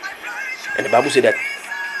God. And the Bible said that,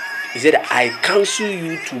 he said, I counsel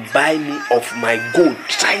you to buy me of my gold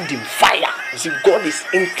tried in fire. You see, God is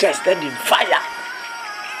interested in fire,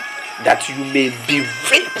 that you may be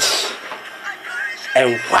rich,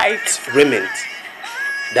 and white raiment,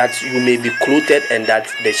 that you may be clothed, and that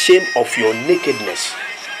the shame of your nakedness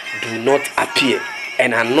do not appear,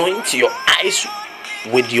 and anoint your eyes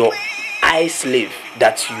with your eye salve,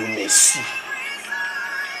 that you may see.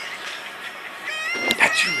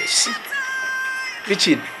 That you may see.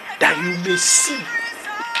 Richard, that you may see.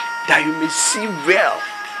 that you may see well.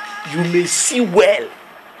 You may see well.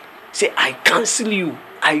 Say, I counsel you.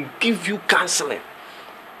 I give you counseling.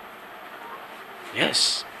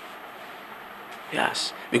 Yes.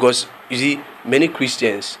 Yes. Because, you see, many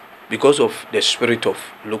Christians, because of the spirit of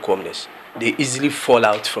lukewarmness, they easily fall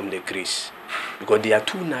out from the grace. Because they are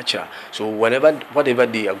too natural. So whatever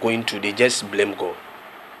they are going through, they just blame God.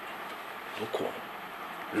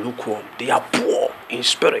 Lukewarm. They are poor in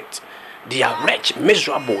spirit. They are wretched,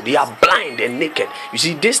 miserable. They are blind and naked. You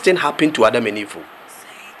see, this thing happened to Adam and Eve.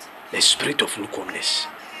 The spirit of lukewarmness.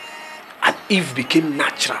 And Eve became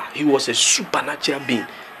natural. He was a supernatural being.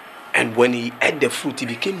 And when he ate the fruit, he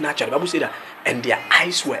became natural. The Bible said that, and their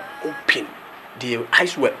eyes were open. Their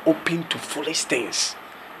eyes were open to foolish things.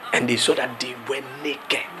 And they saw that they were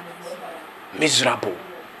naked, miserable,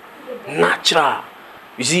 natural.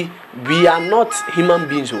 You see, we are not human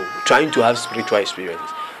beings trying to have spiritual experiences.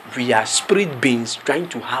 We are spirit beings trying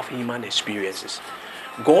to have human experiences.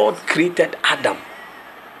 God created Adam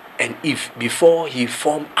and Eve before he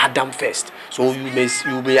formed Adam first. So you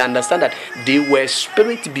may understand that they were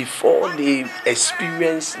spirit before they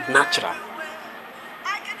experienced natural.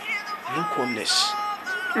 Lukewarmness.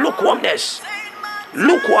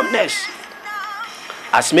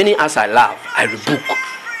 As many as I love, I rebuke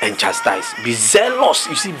and chastise. Be zealous.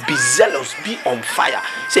 You see, be zealous. Be on fire.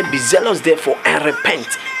 Say, be zealous therefore and repent.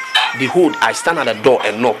 Behold, I stand at the door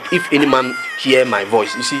and knock. If any man hear my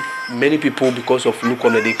voice. You see, many people, because of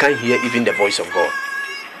lukewarmness, they can't hear even the voice of God.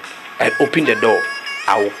 And open the door.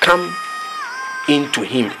 I will come into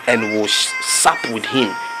him and will sup with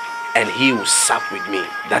him, and he will sup with me.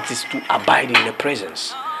 That is to abide in the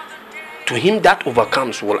presence. To him that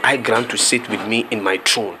overcomes will I grant to sit with me in my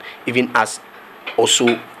throne, even as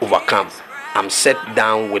also overcome. I'm set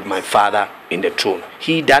down with my Father in the throne.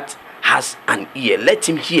 He that has an ear, let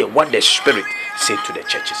him hear what the Spirit said to the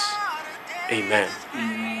churches. Amen.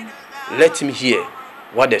 Let him hear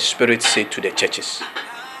what the Spirit said to the churches.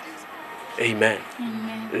 Amen.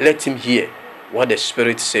 Let him hear what the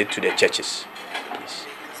Spirit said to the churches. Please.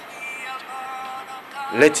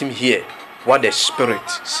 Let him hear what the Spirit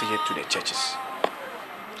said to the churches.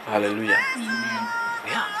 Hallelujah.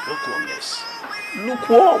 Yeah, lukewarmness.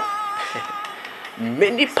 Lukewarm.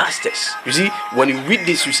 Many pastors, you see, when you read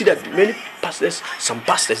this, you see that many pastors, some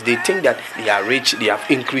pastors, they think that they are rich, they have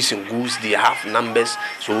increase in goods, they have numbers,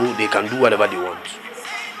 so they can do whatever they want.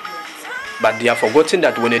 But they are forgotten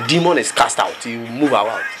that when a demon is cast out, he will move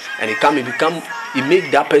out, and he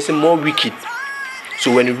make that person more wicked.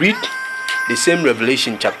 So when you read the same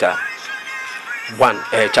Revelation chapter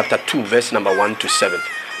 2, verse number 1 to 7,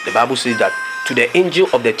 the Bible says that, to the angel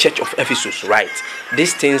of the church of Ephesus write,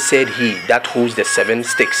 this thing said he that holds the 7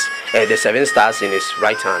 sticks, the 7 stars in his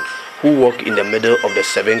right hand, who walk in the middle of the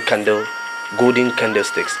 7 golden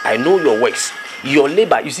candlesticks. I know your works, your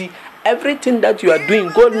labor. You see, everything that you are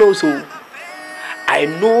doing, God knows. I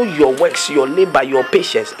know your works, your labor, your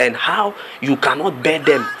patience, and how you cannot bear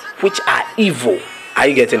them which are evil. Are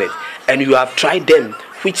you getting it? And you have tried them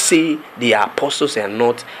which say they are apostles and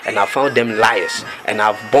not, and have found them liars, and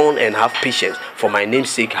have borne and have patience. For my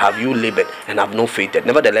name's sake have you labored and have not fainted.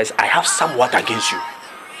 Nevertheless, I have somewhat against you,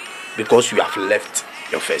 because you have left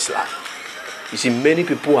your first love. You see, many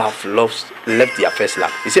people have left their first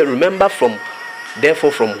love. He said, remember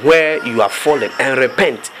therefore from where you have fallen, and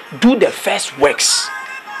repent. Do the first works.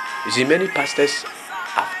 You see, many pastors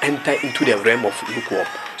have entered into the realm of lukewarm.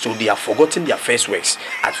 So they have forgotten their first works.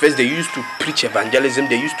 At first they used to preach evangelism,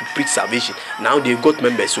 they used to preach salvation. Now they got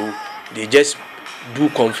members, so they just do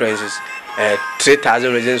conferences.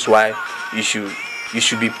 3,000 reasons why you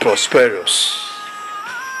should be prosperous.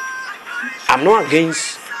 I'm not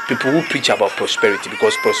against people who preach about prosperity,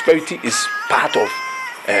 because prosperity is part of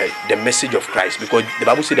the message of Christ. Because the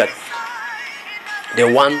Bible said that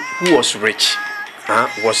the one who was rich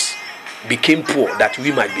became poor that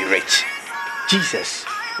we might be rich. Jesus.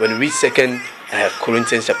 When we read 2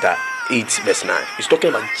 Corinthians chapter 8 verse 9, it's talking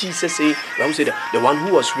about Jesus saying, the Bible said that the one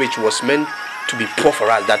who was rich was meant to be poor for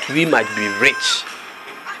us, that we might be rich.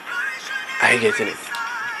 Are you getting it?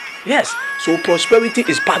 Yes. So prosperity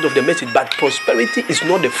is part of the message, but prosperity is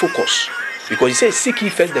not the focus. Because he says, seek ye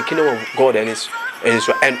first the kingdom of God and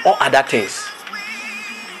all other things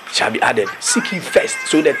shall be added. Seek ye first.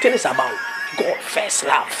 So the thing is about God, first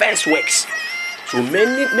love, first works. So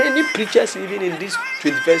many preachers, even in this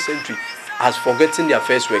 21st century, has forgotten their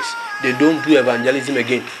first works. They don't do evangelism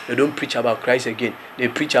again. They don't preach about Christ again. They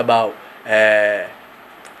preach about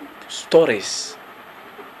stories,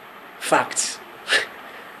 facts.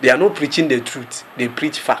 They are not preaching the truth. They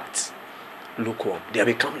preach facts. lukewarm. They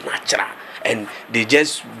become natural, and they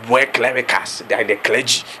just wear clericals. They are the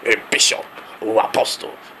clergy, a bishop, or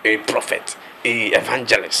apostle, a prophet, a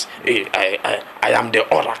evangelist. I am the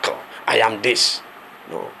oracle. I am this.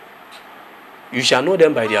 No. You shall know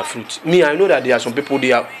them by their fruit. Me, I know that there are some people.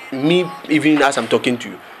 They are me. Even as I'm talking to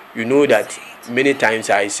you, you know that many times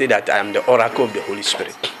I say that I am the oracle of the Holy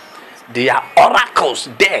Spirit. They are oracles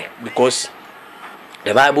there because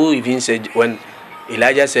the Bible even said when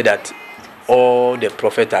Elijah said that all the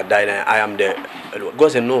prophets are died and I am the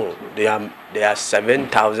God said no, there are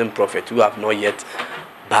 7,000 prophets who have not yet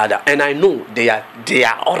bowed down. And I know they are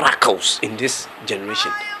oracles in this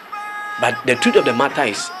generation. But the truth of the matter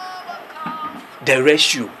is the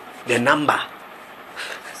ratio, the number.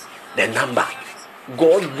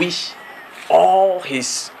 God wish all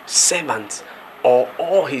his servants or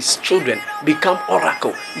all his children become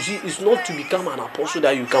oracle. You see, it's not to become an apostle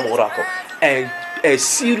that you become oracle. A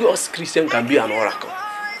serious Christian can be an oracle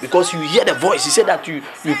because you hear the voice. He said that you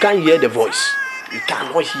can't hear the voice. You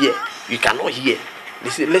cannot hear. He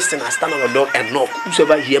said, listen, I stand on the door and knock.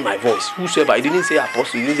 Whosoever hear my voice, whosoever. He didn't say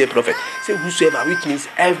apostle, he didn't say prophet. He said whosoever, which means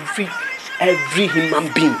every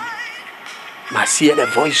human being must hear the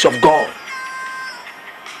voice of God.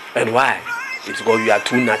 And why? It's because we are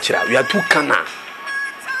too natural. We are too carnal.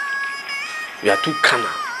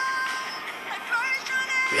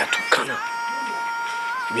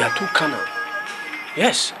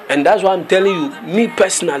 Yes. And that's why I'm telling you, me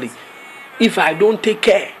personally, if I don't take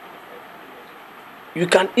care, you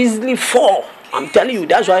can easily fall. I'm telling you,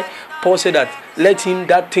 that's why Paul said that let him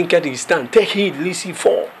that thinketh he stand, take heed lest he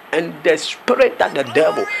fall. And the spirit that the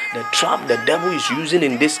trap the devil is using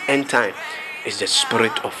in this end time is the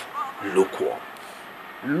spirit of lukewarm.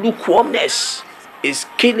 Lukewarmness is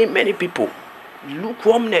killing many people.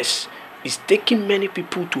 Lukewarmness is taking many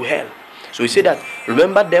people to hell. So he said that,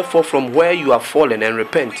 remember therefore from where you have fallen and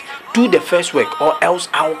repent, do the first work, or else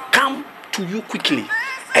I'll come to you quickly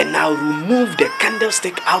and I'll remove the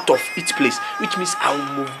candlestick out of its place, which means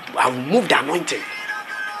I'll remove the anointing,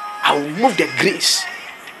 I'll remove the grace,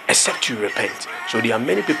 except you repent. So there are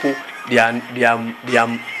many people, there are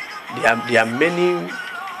many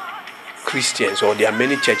Christians, or there are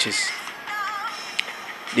many churches,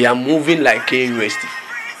 they are moving like KUST,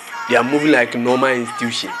 they are moving like normal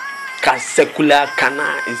institution, secular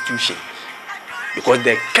carnal institution, because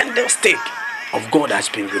the candlestick of God has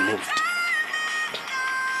been removed.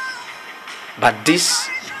 But this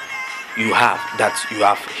you have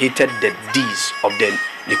hated the deeds of the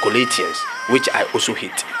Nicolaitans, which I also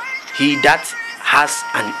hate. He that has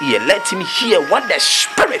an ear, let him hear what the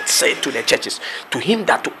Spirit said to the churches. To him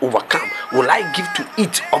that overcome will I give to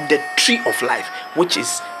eat of the tree of life, which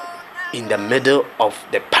is in the middle of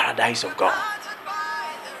the paradise of God.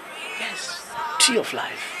 Yes, tree of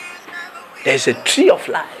life. There is a tree of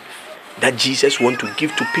life that Jesus wants to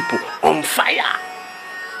give to people on fire.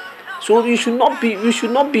 So you should not be. You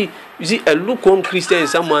see, a lukewarm Christian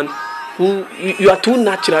is someone who you are too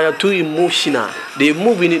natural, you are too emotional. They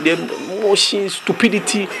move in the emotion,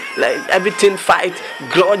 stupidity, like everything, fight,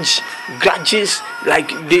 grudges. Like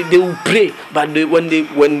they will pray, but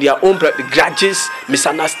when their own grudges,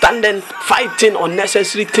 misunderstanding, fighting,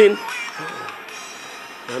 unnecessary thing,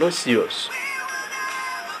 you are not serious.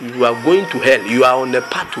 You are going to hell. You are on the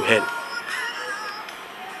path to hell.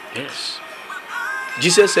 Yes.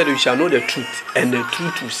 Jesus said, you shall know the truth, and the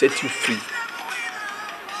truth will set you free.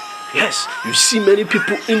 Yes, you see many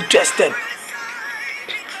people interested.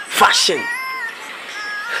 Fashion.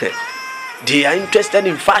 They are interested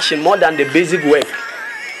in fashion more than the basic work.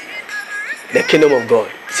 The kingdom of God.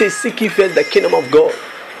 Say, seek ye first the kingdom of God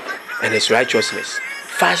and his righteousness.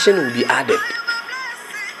 Fashion will be added.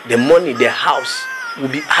 The money, the house will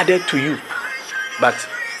be added to you. But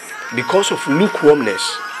because of lukewarmness,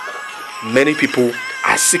 many people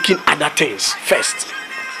are seeking other things first.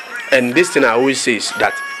 And this thing I always say is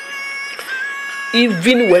that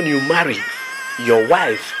even when you marry, your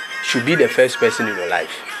wife should be the first person in your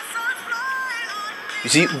life. You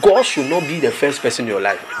see, God should not be the first person in your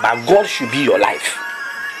life, but God should be your life.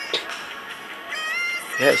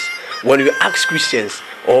 Yes. When you ask Christians,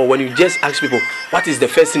 or when you just ask people, what is the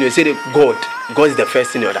first thing, you say that God is the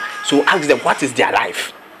first thing in your life. So ask them, what is their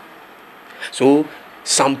life? So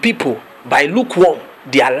some people, by lukewarm,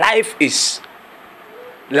 their life is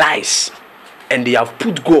lies, and they have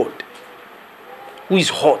put God, who is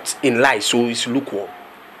hot, in lies, so it's lukewarm.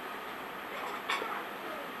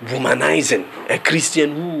 Womanizing, a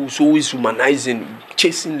Christian who is always womanizing,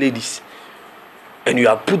 chasing ladies, and you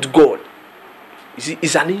have put God. You see,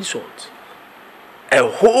 it's an insult. A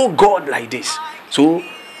whole God like this. So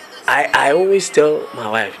I always tell my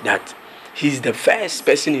wife that He's the first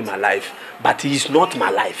person in my life, but he's not my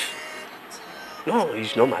life. No,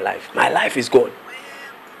 he's not my life. My life is God.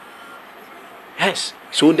 Yes.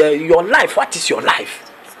 So your life, what is your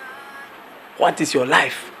life? What is your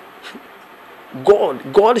life?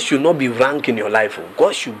 God should not be ranked in your life.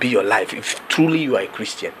 God should be your life. If truly you are a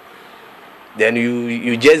Christian, then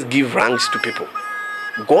you just give ranks to people.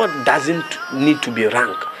 God doesn't need to be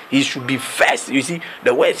ranked. He should be first. You see,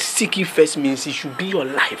 the word seek ye first means he should be your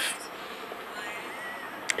life.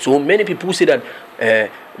 So many people say that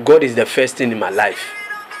God is the first thing in my life.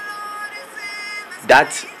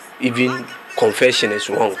 That even confession is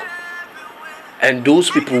wrong. And those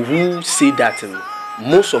people who say that,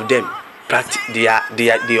 most of them they are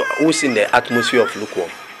always in the atmosphere of lukewarm,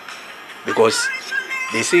 because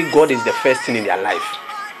they say God is the first thing in their life.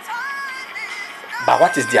 But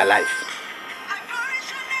what is their life?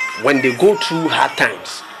 When they go through hard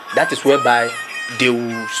times, that is whereby they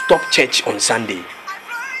will stop church on Sunday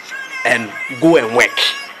and go and work.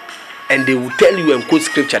 And they will tell you and quote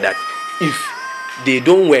scripture that if they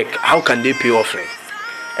don't work, how can they pay offering?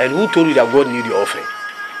 And who told you that God need your offering?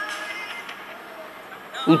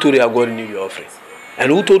 Who told you that God need your offering?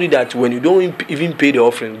 And who told you that when you don't even pay the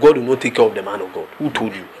offering, God will not take care of the man of God? Who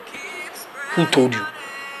told you? Who told you?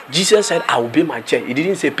 Jesus said, I will build my church. He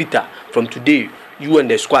didn't say, Peter, from today, you and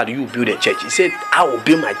the squad, you build a church. He said, I will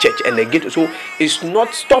build my church and the gate. So it's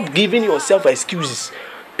not, stop giving yourself excuses.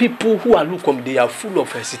 People who are lukewarm, they are full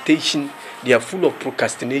of hesitation, they are full of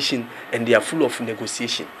procrastination, and they are full of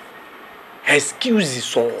negotiation. Excuses.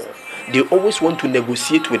 So they always want to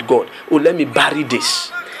negotiate with God. Oh, let me bury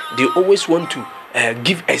this. They always want to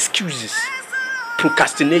give excuses.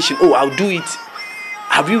 Procrastination. Oh, I'll do it.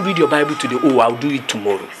 Have you read your Bible today? Oh, I'll do it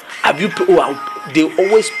tomorrow. Have you? They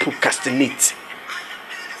always procrastinate.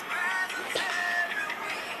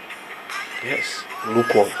 Yes,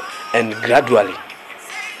 lukewarm. And gradually,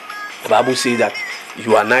 the Bible says that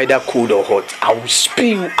you are neither cold or hot. I will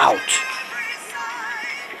spew you out.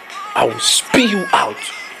 I will spew you out.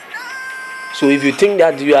 So if you think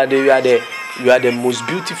that you are the most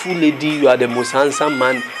beautiful lady, you are the most handsome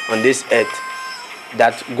man on this earth,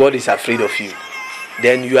 that God is afraid of you,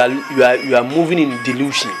 then you are moving in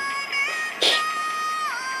delusion.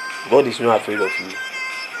 God is not afraid of you.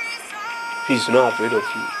 He is not afraid of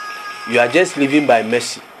you. You are just living by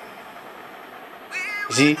mercy.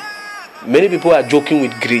 See, many people are joking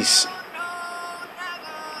with grace.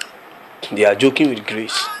 They are joking with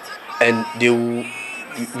grace. And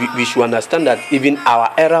we should understand that even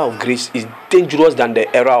our era of grace is dangerous than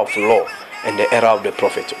the era of law and the era of the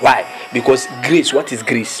prophet. Why? Because grace, what is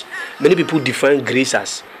grace? Many people define grace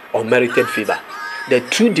as unmerited favor. The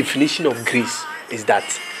true definition of grace is that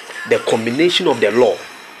the combination of the law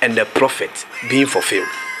and the prophet being fulfilled.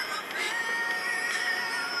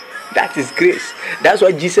 That is grace. That's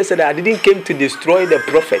why Jesus said, I didn't come to destroy the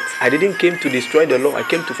prophet. I didn't come to destroy the law. I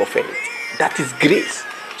came to fulfill it. That is grace.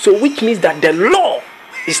 So which means that the law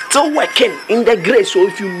is still working in the grace. So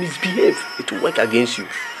if you misbehave, it will work against you.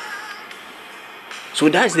 So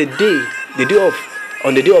that's on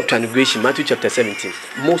the day of transgression, Matthew chapter 17,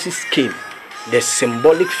 Moses came, the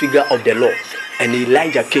symbolic figure of the law, and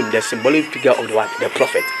Elijah came, the symbolic figure of the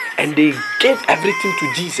prophet, and they gave everything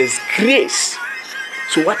to Jesus. Grace.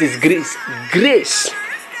 So what is grace? Grace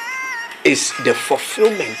is the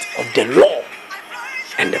fulfillment of the law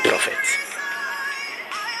and the prophet.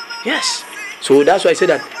 Yes. So that's why I said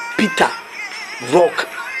that Peter, rock,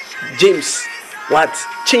 James, what?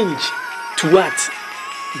 Change to what?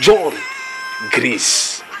 John,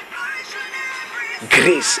 grace.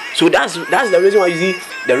 Grace. So that's the reason why, you see,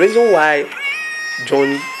 the reason why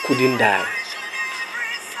John couldn't die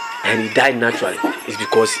and he died naturally is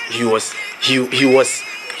because he was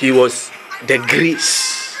the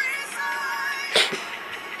grace.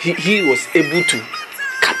 he was able to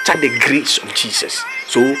capture the grace of Jesus.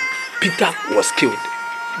 So Peter was killed,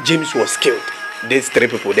 James was killed. These three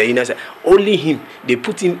people, the inner side, only him, they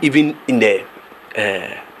put him even in the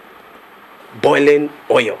boiling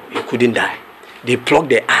oil. He couldn't die. They plugged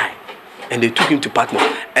the eye and they took him to Patmos,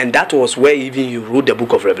 and that was where even he wrote the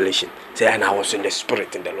book of Revelation. Say, and I was in the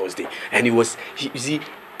spirit in the Lord's day, and you see,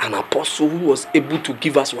 an apostle who was able to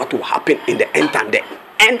give us what will happen in the end time, the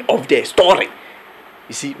end of the story.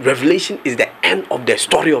 You see, Revelation is the end of the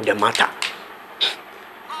story of the matter.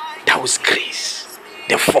 That was grace,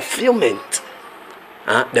 the fulfillment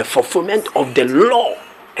of the law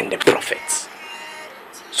and the prophets.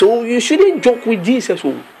 So you shouldn't joke with Jesus.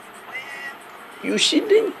 You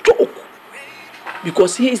shouldn't joke,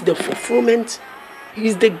 because he is the fulfillment, he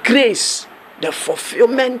is the grace, the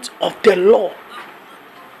fulfillment of the law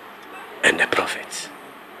and the prophets.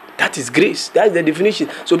 That is grace. That's the definition.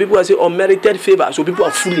 So people are saying unmerited favor. So people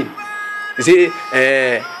are fooling. They say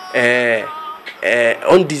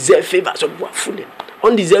undeserved favor. So people are fooling.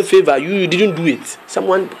 Undeserved favor, you didn't do it.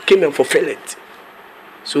 Someone came and fulfilled it.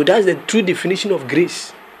 So that's the true definition of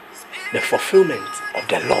grace. The fulfillment of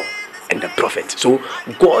the law and the prophet. So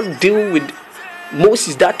God deal with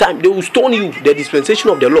Moses that time. They will stone you. The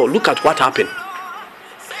dispensation of the law. Look at what happened.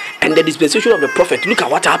 And the dispensation of the prophet. Look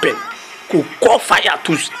at what happened. Could call fire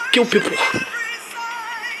to kill people.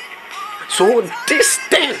 So this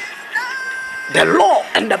thing, the law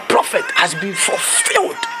and the prophet has been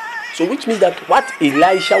fulfilled. So which means that what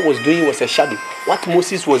Elisha was doing was a shadow. What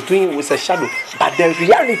Moses was doing was a shadow. But the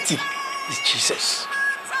reality is Jesus.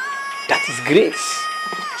 That is grace.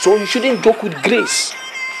 So you shouldn't joke with grace.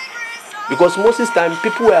 Because Moses' time,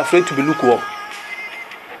 people were afraid to be lukewarm.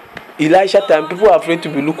 Elisha time, people were afraid to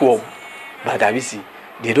be lukewarm. But I see,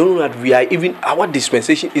 they don't know that we are even, our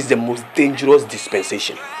dispensation is the most dangerous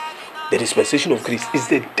dispensation. The dispensation of grace is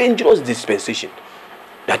the dangerous dispensation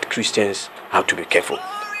that Christians have to be careful.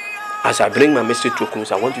 As I bring my message to a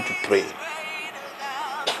close, I want you to pray.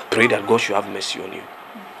 Pray that God should have mercy on you.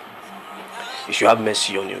 He should have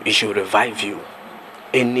mercy on you. He should revive you.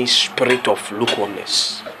 Any spirit of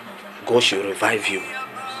lukewarmness, God should revive you.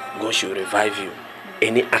 God should revive you.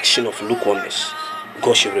 Any action of lukewarmness,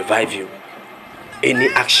 God should revive you. Any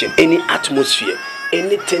action, any atmosphere,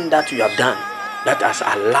 anything that you have done that has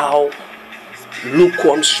allowed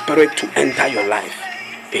lukewarm spirit to enter your life,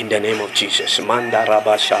 in the name of Jesus.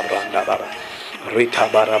 Mandaraba shabrandababa. Rita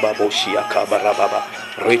baraba bosia kabarababa.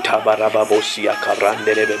 Rita baraba bosia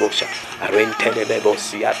kabrandelebebosia.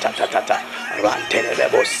 Rentelebebosia tatatata.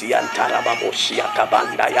 Rantelebebosia tarababosia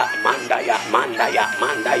kabandaya.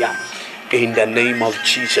 Mandaya. In the name of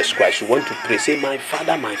Jesus Christ, you want to pray. Say, my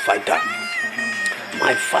Father, my fighter.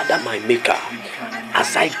 My Father, my maker.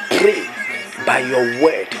 As I pray by your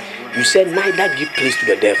word, you said neither give place to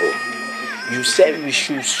the devil. You said we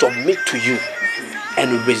should submit to you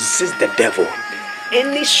and resist the devil.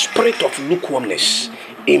 Any spirit of lukewarmness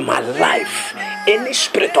in my life, any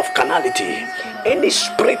spirit of carnality, any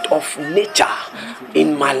spirit of nature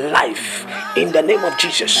in my life, in the name of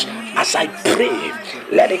Jesus, as I pray,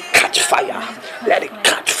 let it catch fire. Let it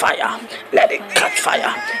catch fire. Let it catch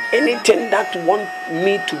fire. Anything that want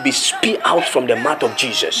me to be spewed out from the mouth of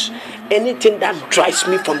Jesus, anything that drives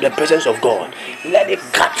me from the presence of God, let it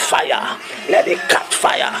catch fire. Let it catch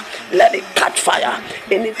fire. Let it catch fire.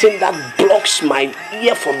 Anything that blocks my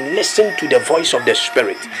ear from listening to the voice of the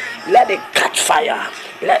Spirit, let it catch fire.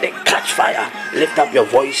 Let it catch fire. Lift up your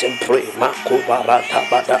voice and pray.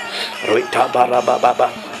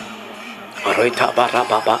 Reta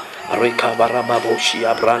barababa, reka barababo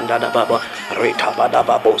shia branda da baba, reta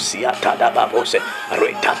badababo sia tadababose,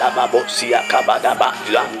 reta dababo sia kabadaba,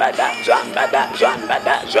 zambada,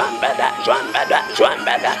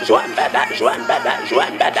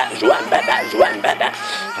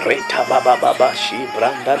 reta bababa shi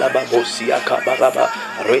branda da babo sia kabaraba,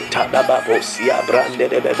 reta dababo sia brande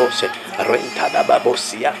de bebose, reta dababo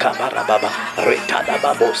sia kabarababa, reta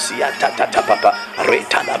dababo sia tatatapapa,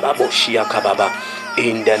 reta dababo shia kababa.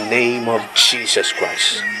 In the name of Jesus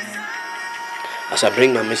Christ. As I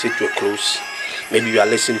bring my message to a close, maybe you are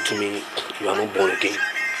listening to me, you are not born again.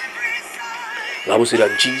 The Bible said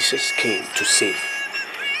that Jesus came to save.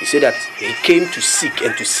 He said that he came to seek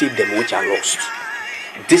and to save them which are lost.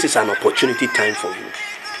 This is an opportunity time for you.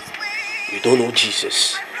 You don't know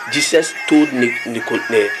Jesus. Jesus told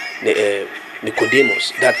Nicodemus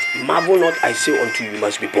that, marvel not, I say unto you, you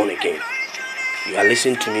must be born again. You are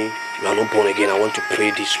listening to me, you are not born again. I want to pray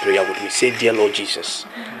this prayer with me. Say, dear Lord Jesus,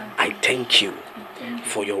 I thank you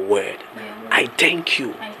for your word. I thank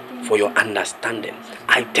you for your understanding.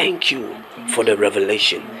 I thank you for the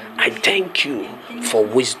revelation. I thank you for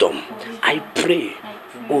wisdom. I pray,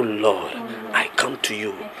 oh Lord, I come to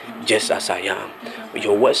you just as I am.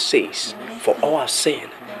 Your word says, for all have sinned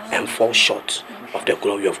and fall short of the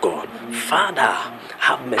glory of God. Father,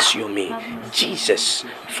 have mercy on me. Jesus,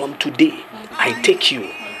 from today, I take you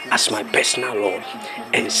as my personal Lord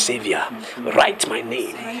and Savior. Write my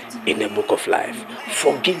name in the book of life.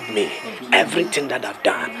 Forgive me everything that I've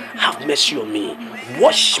done. Have mercy on me.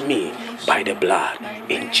 Wash me by the blood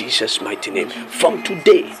in Jesus' mighty name. From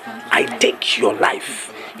today, I take your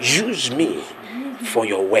life. Use me for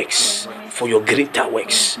your works, for your greater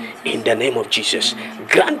works, in the name of Jesus.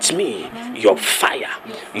 Grant me your fire.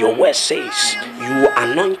 Your word says you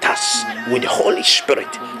anoint us with Holy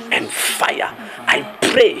Spirit and fire. I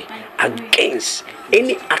pray against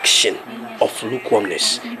any action of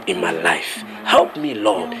lukewarmness in my life. Help me,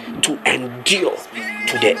 Lord, to endure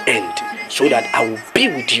to the end. so that I will be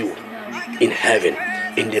with you in heaven.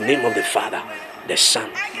 In the name of the Father, the Son,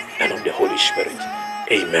 and of the Holy Spirit.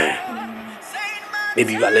 Amen.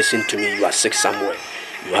 Maybe you are listening to me, you are sick somewhere,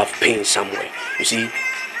 you have pain somewhere. You see,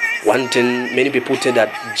 one thing, many people think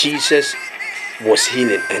that Jesus was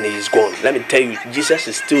healing and he is gone. Let me tell you, Jesus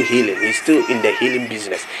is still healing. He's still in the healing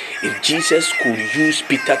business. If Jesus could use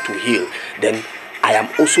Peter to heal, then I am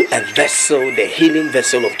also a vessel, the healing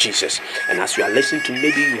vessel of Jesus. And as you are listening to,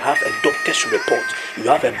 maybe you have a doctor's report, you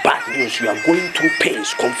have a bad news, you are going through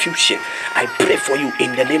pains, confusion. I pray for you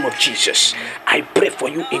in the name of Jesus. I pray for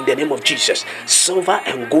you in the name of Jesus. Silver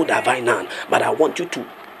and gold have I none, but I want you to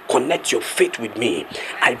connect your faith with me.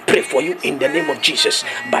 I pray for you in the name of Jesus.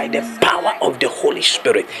 By the power of the Holy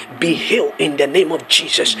Spirit, be healed in the name of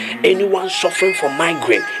Jesus. Anyone suffering from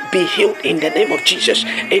migraine, be healed in the name of Jesus.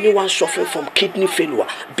 Anyone suffering from kidney failure,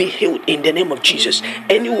 be healed in the name of Jesus.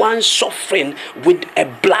 Anyone suffering with a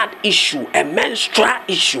blood issue, a menstrual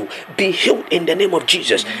issue, be healed in the name of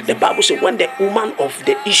Jesus. The Bible says when the woman of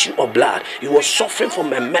the issue of blood, he was suffering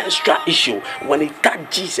from a menstrual issue, when he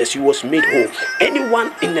touched Jesus, he was made whole.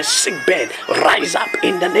 Anyone in a sick bed, rise up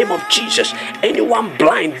in the name of Jesus. Anyone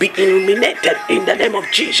blind, be illuminated in the name of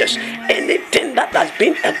Jesus. Anything that has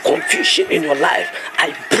been a confusion in your life,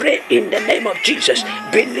 I pray in the name of Jesus,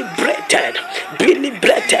 be liberated, be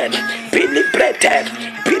liberated, be liberated,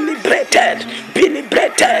 be liberated, be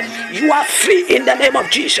liberated. You are free in the name of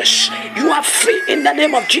Jesus. You are free in the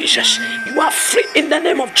name of Jesus. You are free in the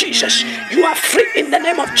name of Jesus. You are free in the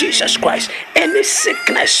name of Jesus Christ. Any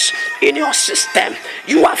sickness in your system,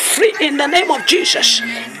 you are free in the name of Jesus.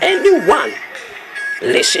 Anyone,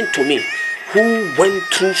 listen to me, who went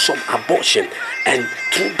through some abortion and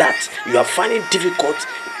through that you are finding difficult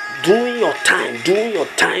during your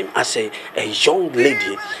time as a young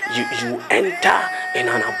lady, you enter in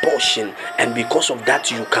an abortion, and because of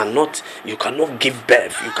that you cannot give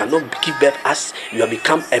birth. You cannot give birth as you have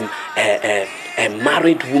become a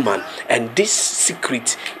married woman, and this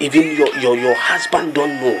secret even your husband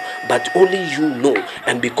don't know, but only you know,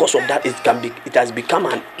 and because of that it has become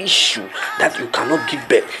an issue that you cannot give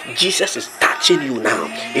birth. Jesus is touching you now.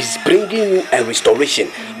 He's bringing you a restoration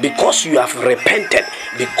because you have repented.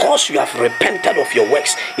 Because you have repented of your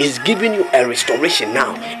works, He's giving you a restoration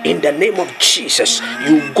now. In the name of Jesus,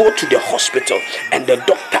 you go to the hospital and the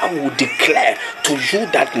doctor will declare to you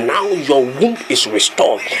that now your womb is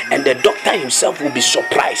restored, and the doctor himself will be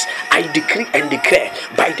surprised. I decree and declare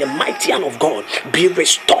by the mighty hand of God, be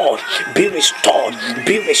restored, be restored,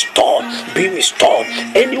 be restored, be restored.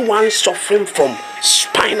 Anyone suffering from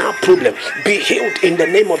spinal problem, be healed in the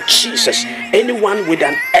name of Jesus. Anyone with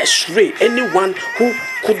an X-ray, anyone who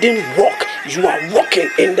couldn't walk, you are walking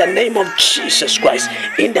in the name of Jesus Christ.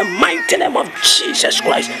 In the mighty name of Jesus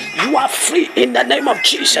Christ, you are free in the name of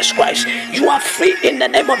Jesus Christ. You are free in the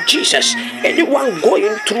name of Jesus. Anyone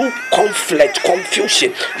going through conflict,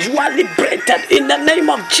 confusion, you are liberated in the name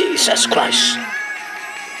of Jesus Christ.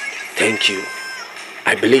 Thank you.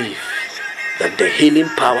 I believe that the healing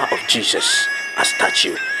power of Jesus has touched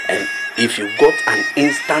you, and if you got an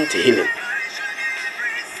instant healing,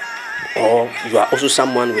 or you are also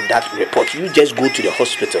someone with that report, you just go to the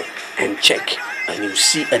hospital and check, and you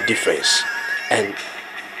see a difference. And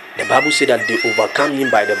the Bible said that they overcome him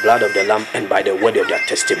by the blood of the Lamb and by the word of their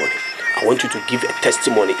testimony. I want you to give a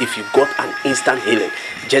testimony. If you got an instant healing,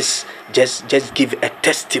 just give a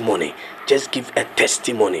testimony. Just give a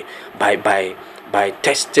testimony by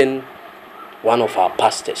testing one of our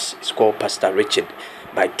pastors. It's called Pastor Richard.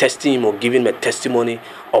 By testing him or giving him a testimony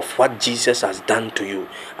of what Jesus has done to you.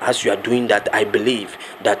 As you are doing that, I believe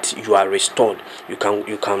that you are restored. You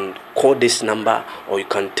can call this number, or you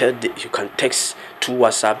can text through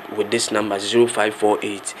WhatsApp with this number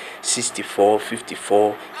 0548 64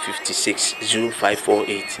 54 56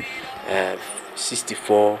 0548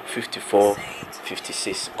 64 54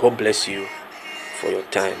 56. God bless you for your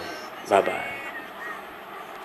time. Bye bye.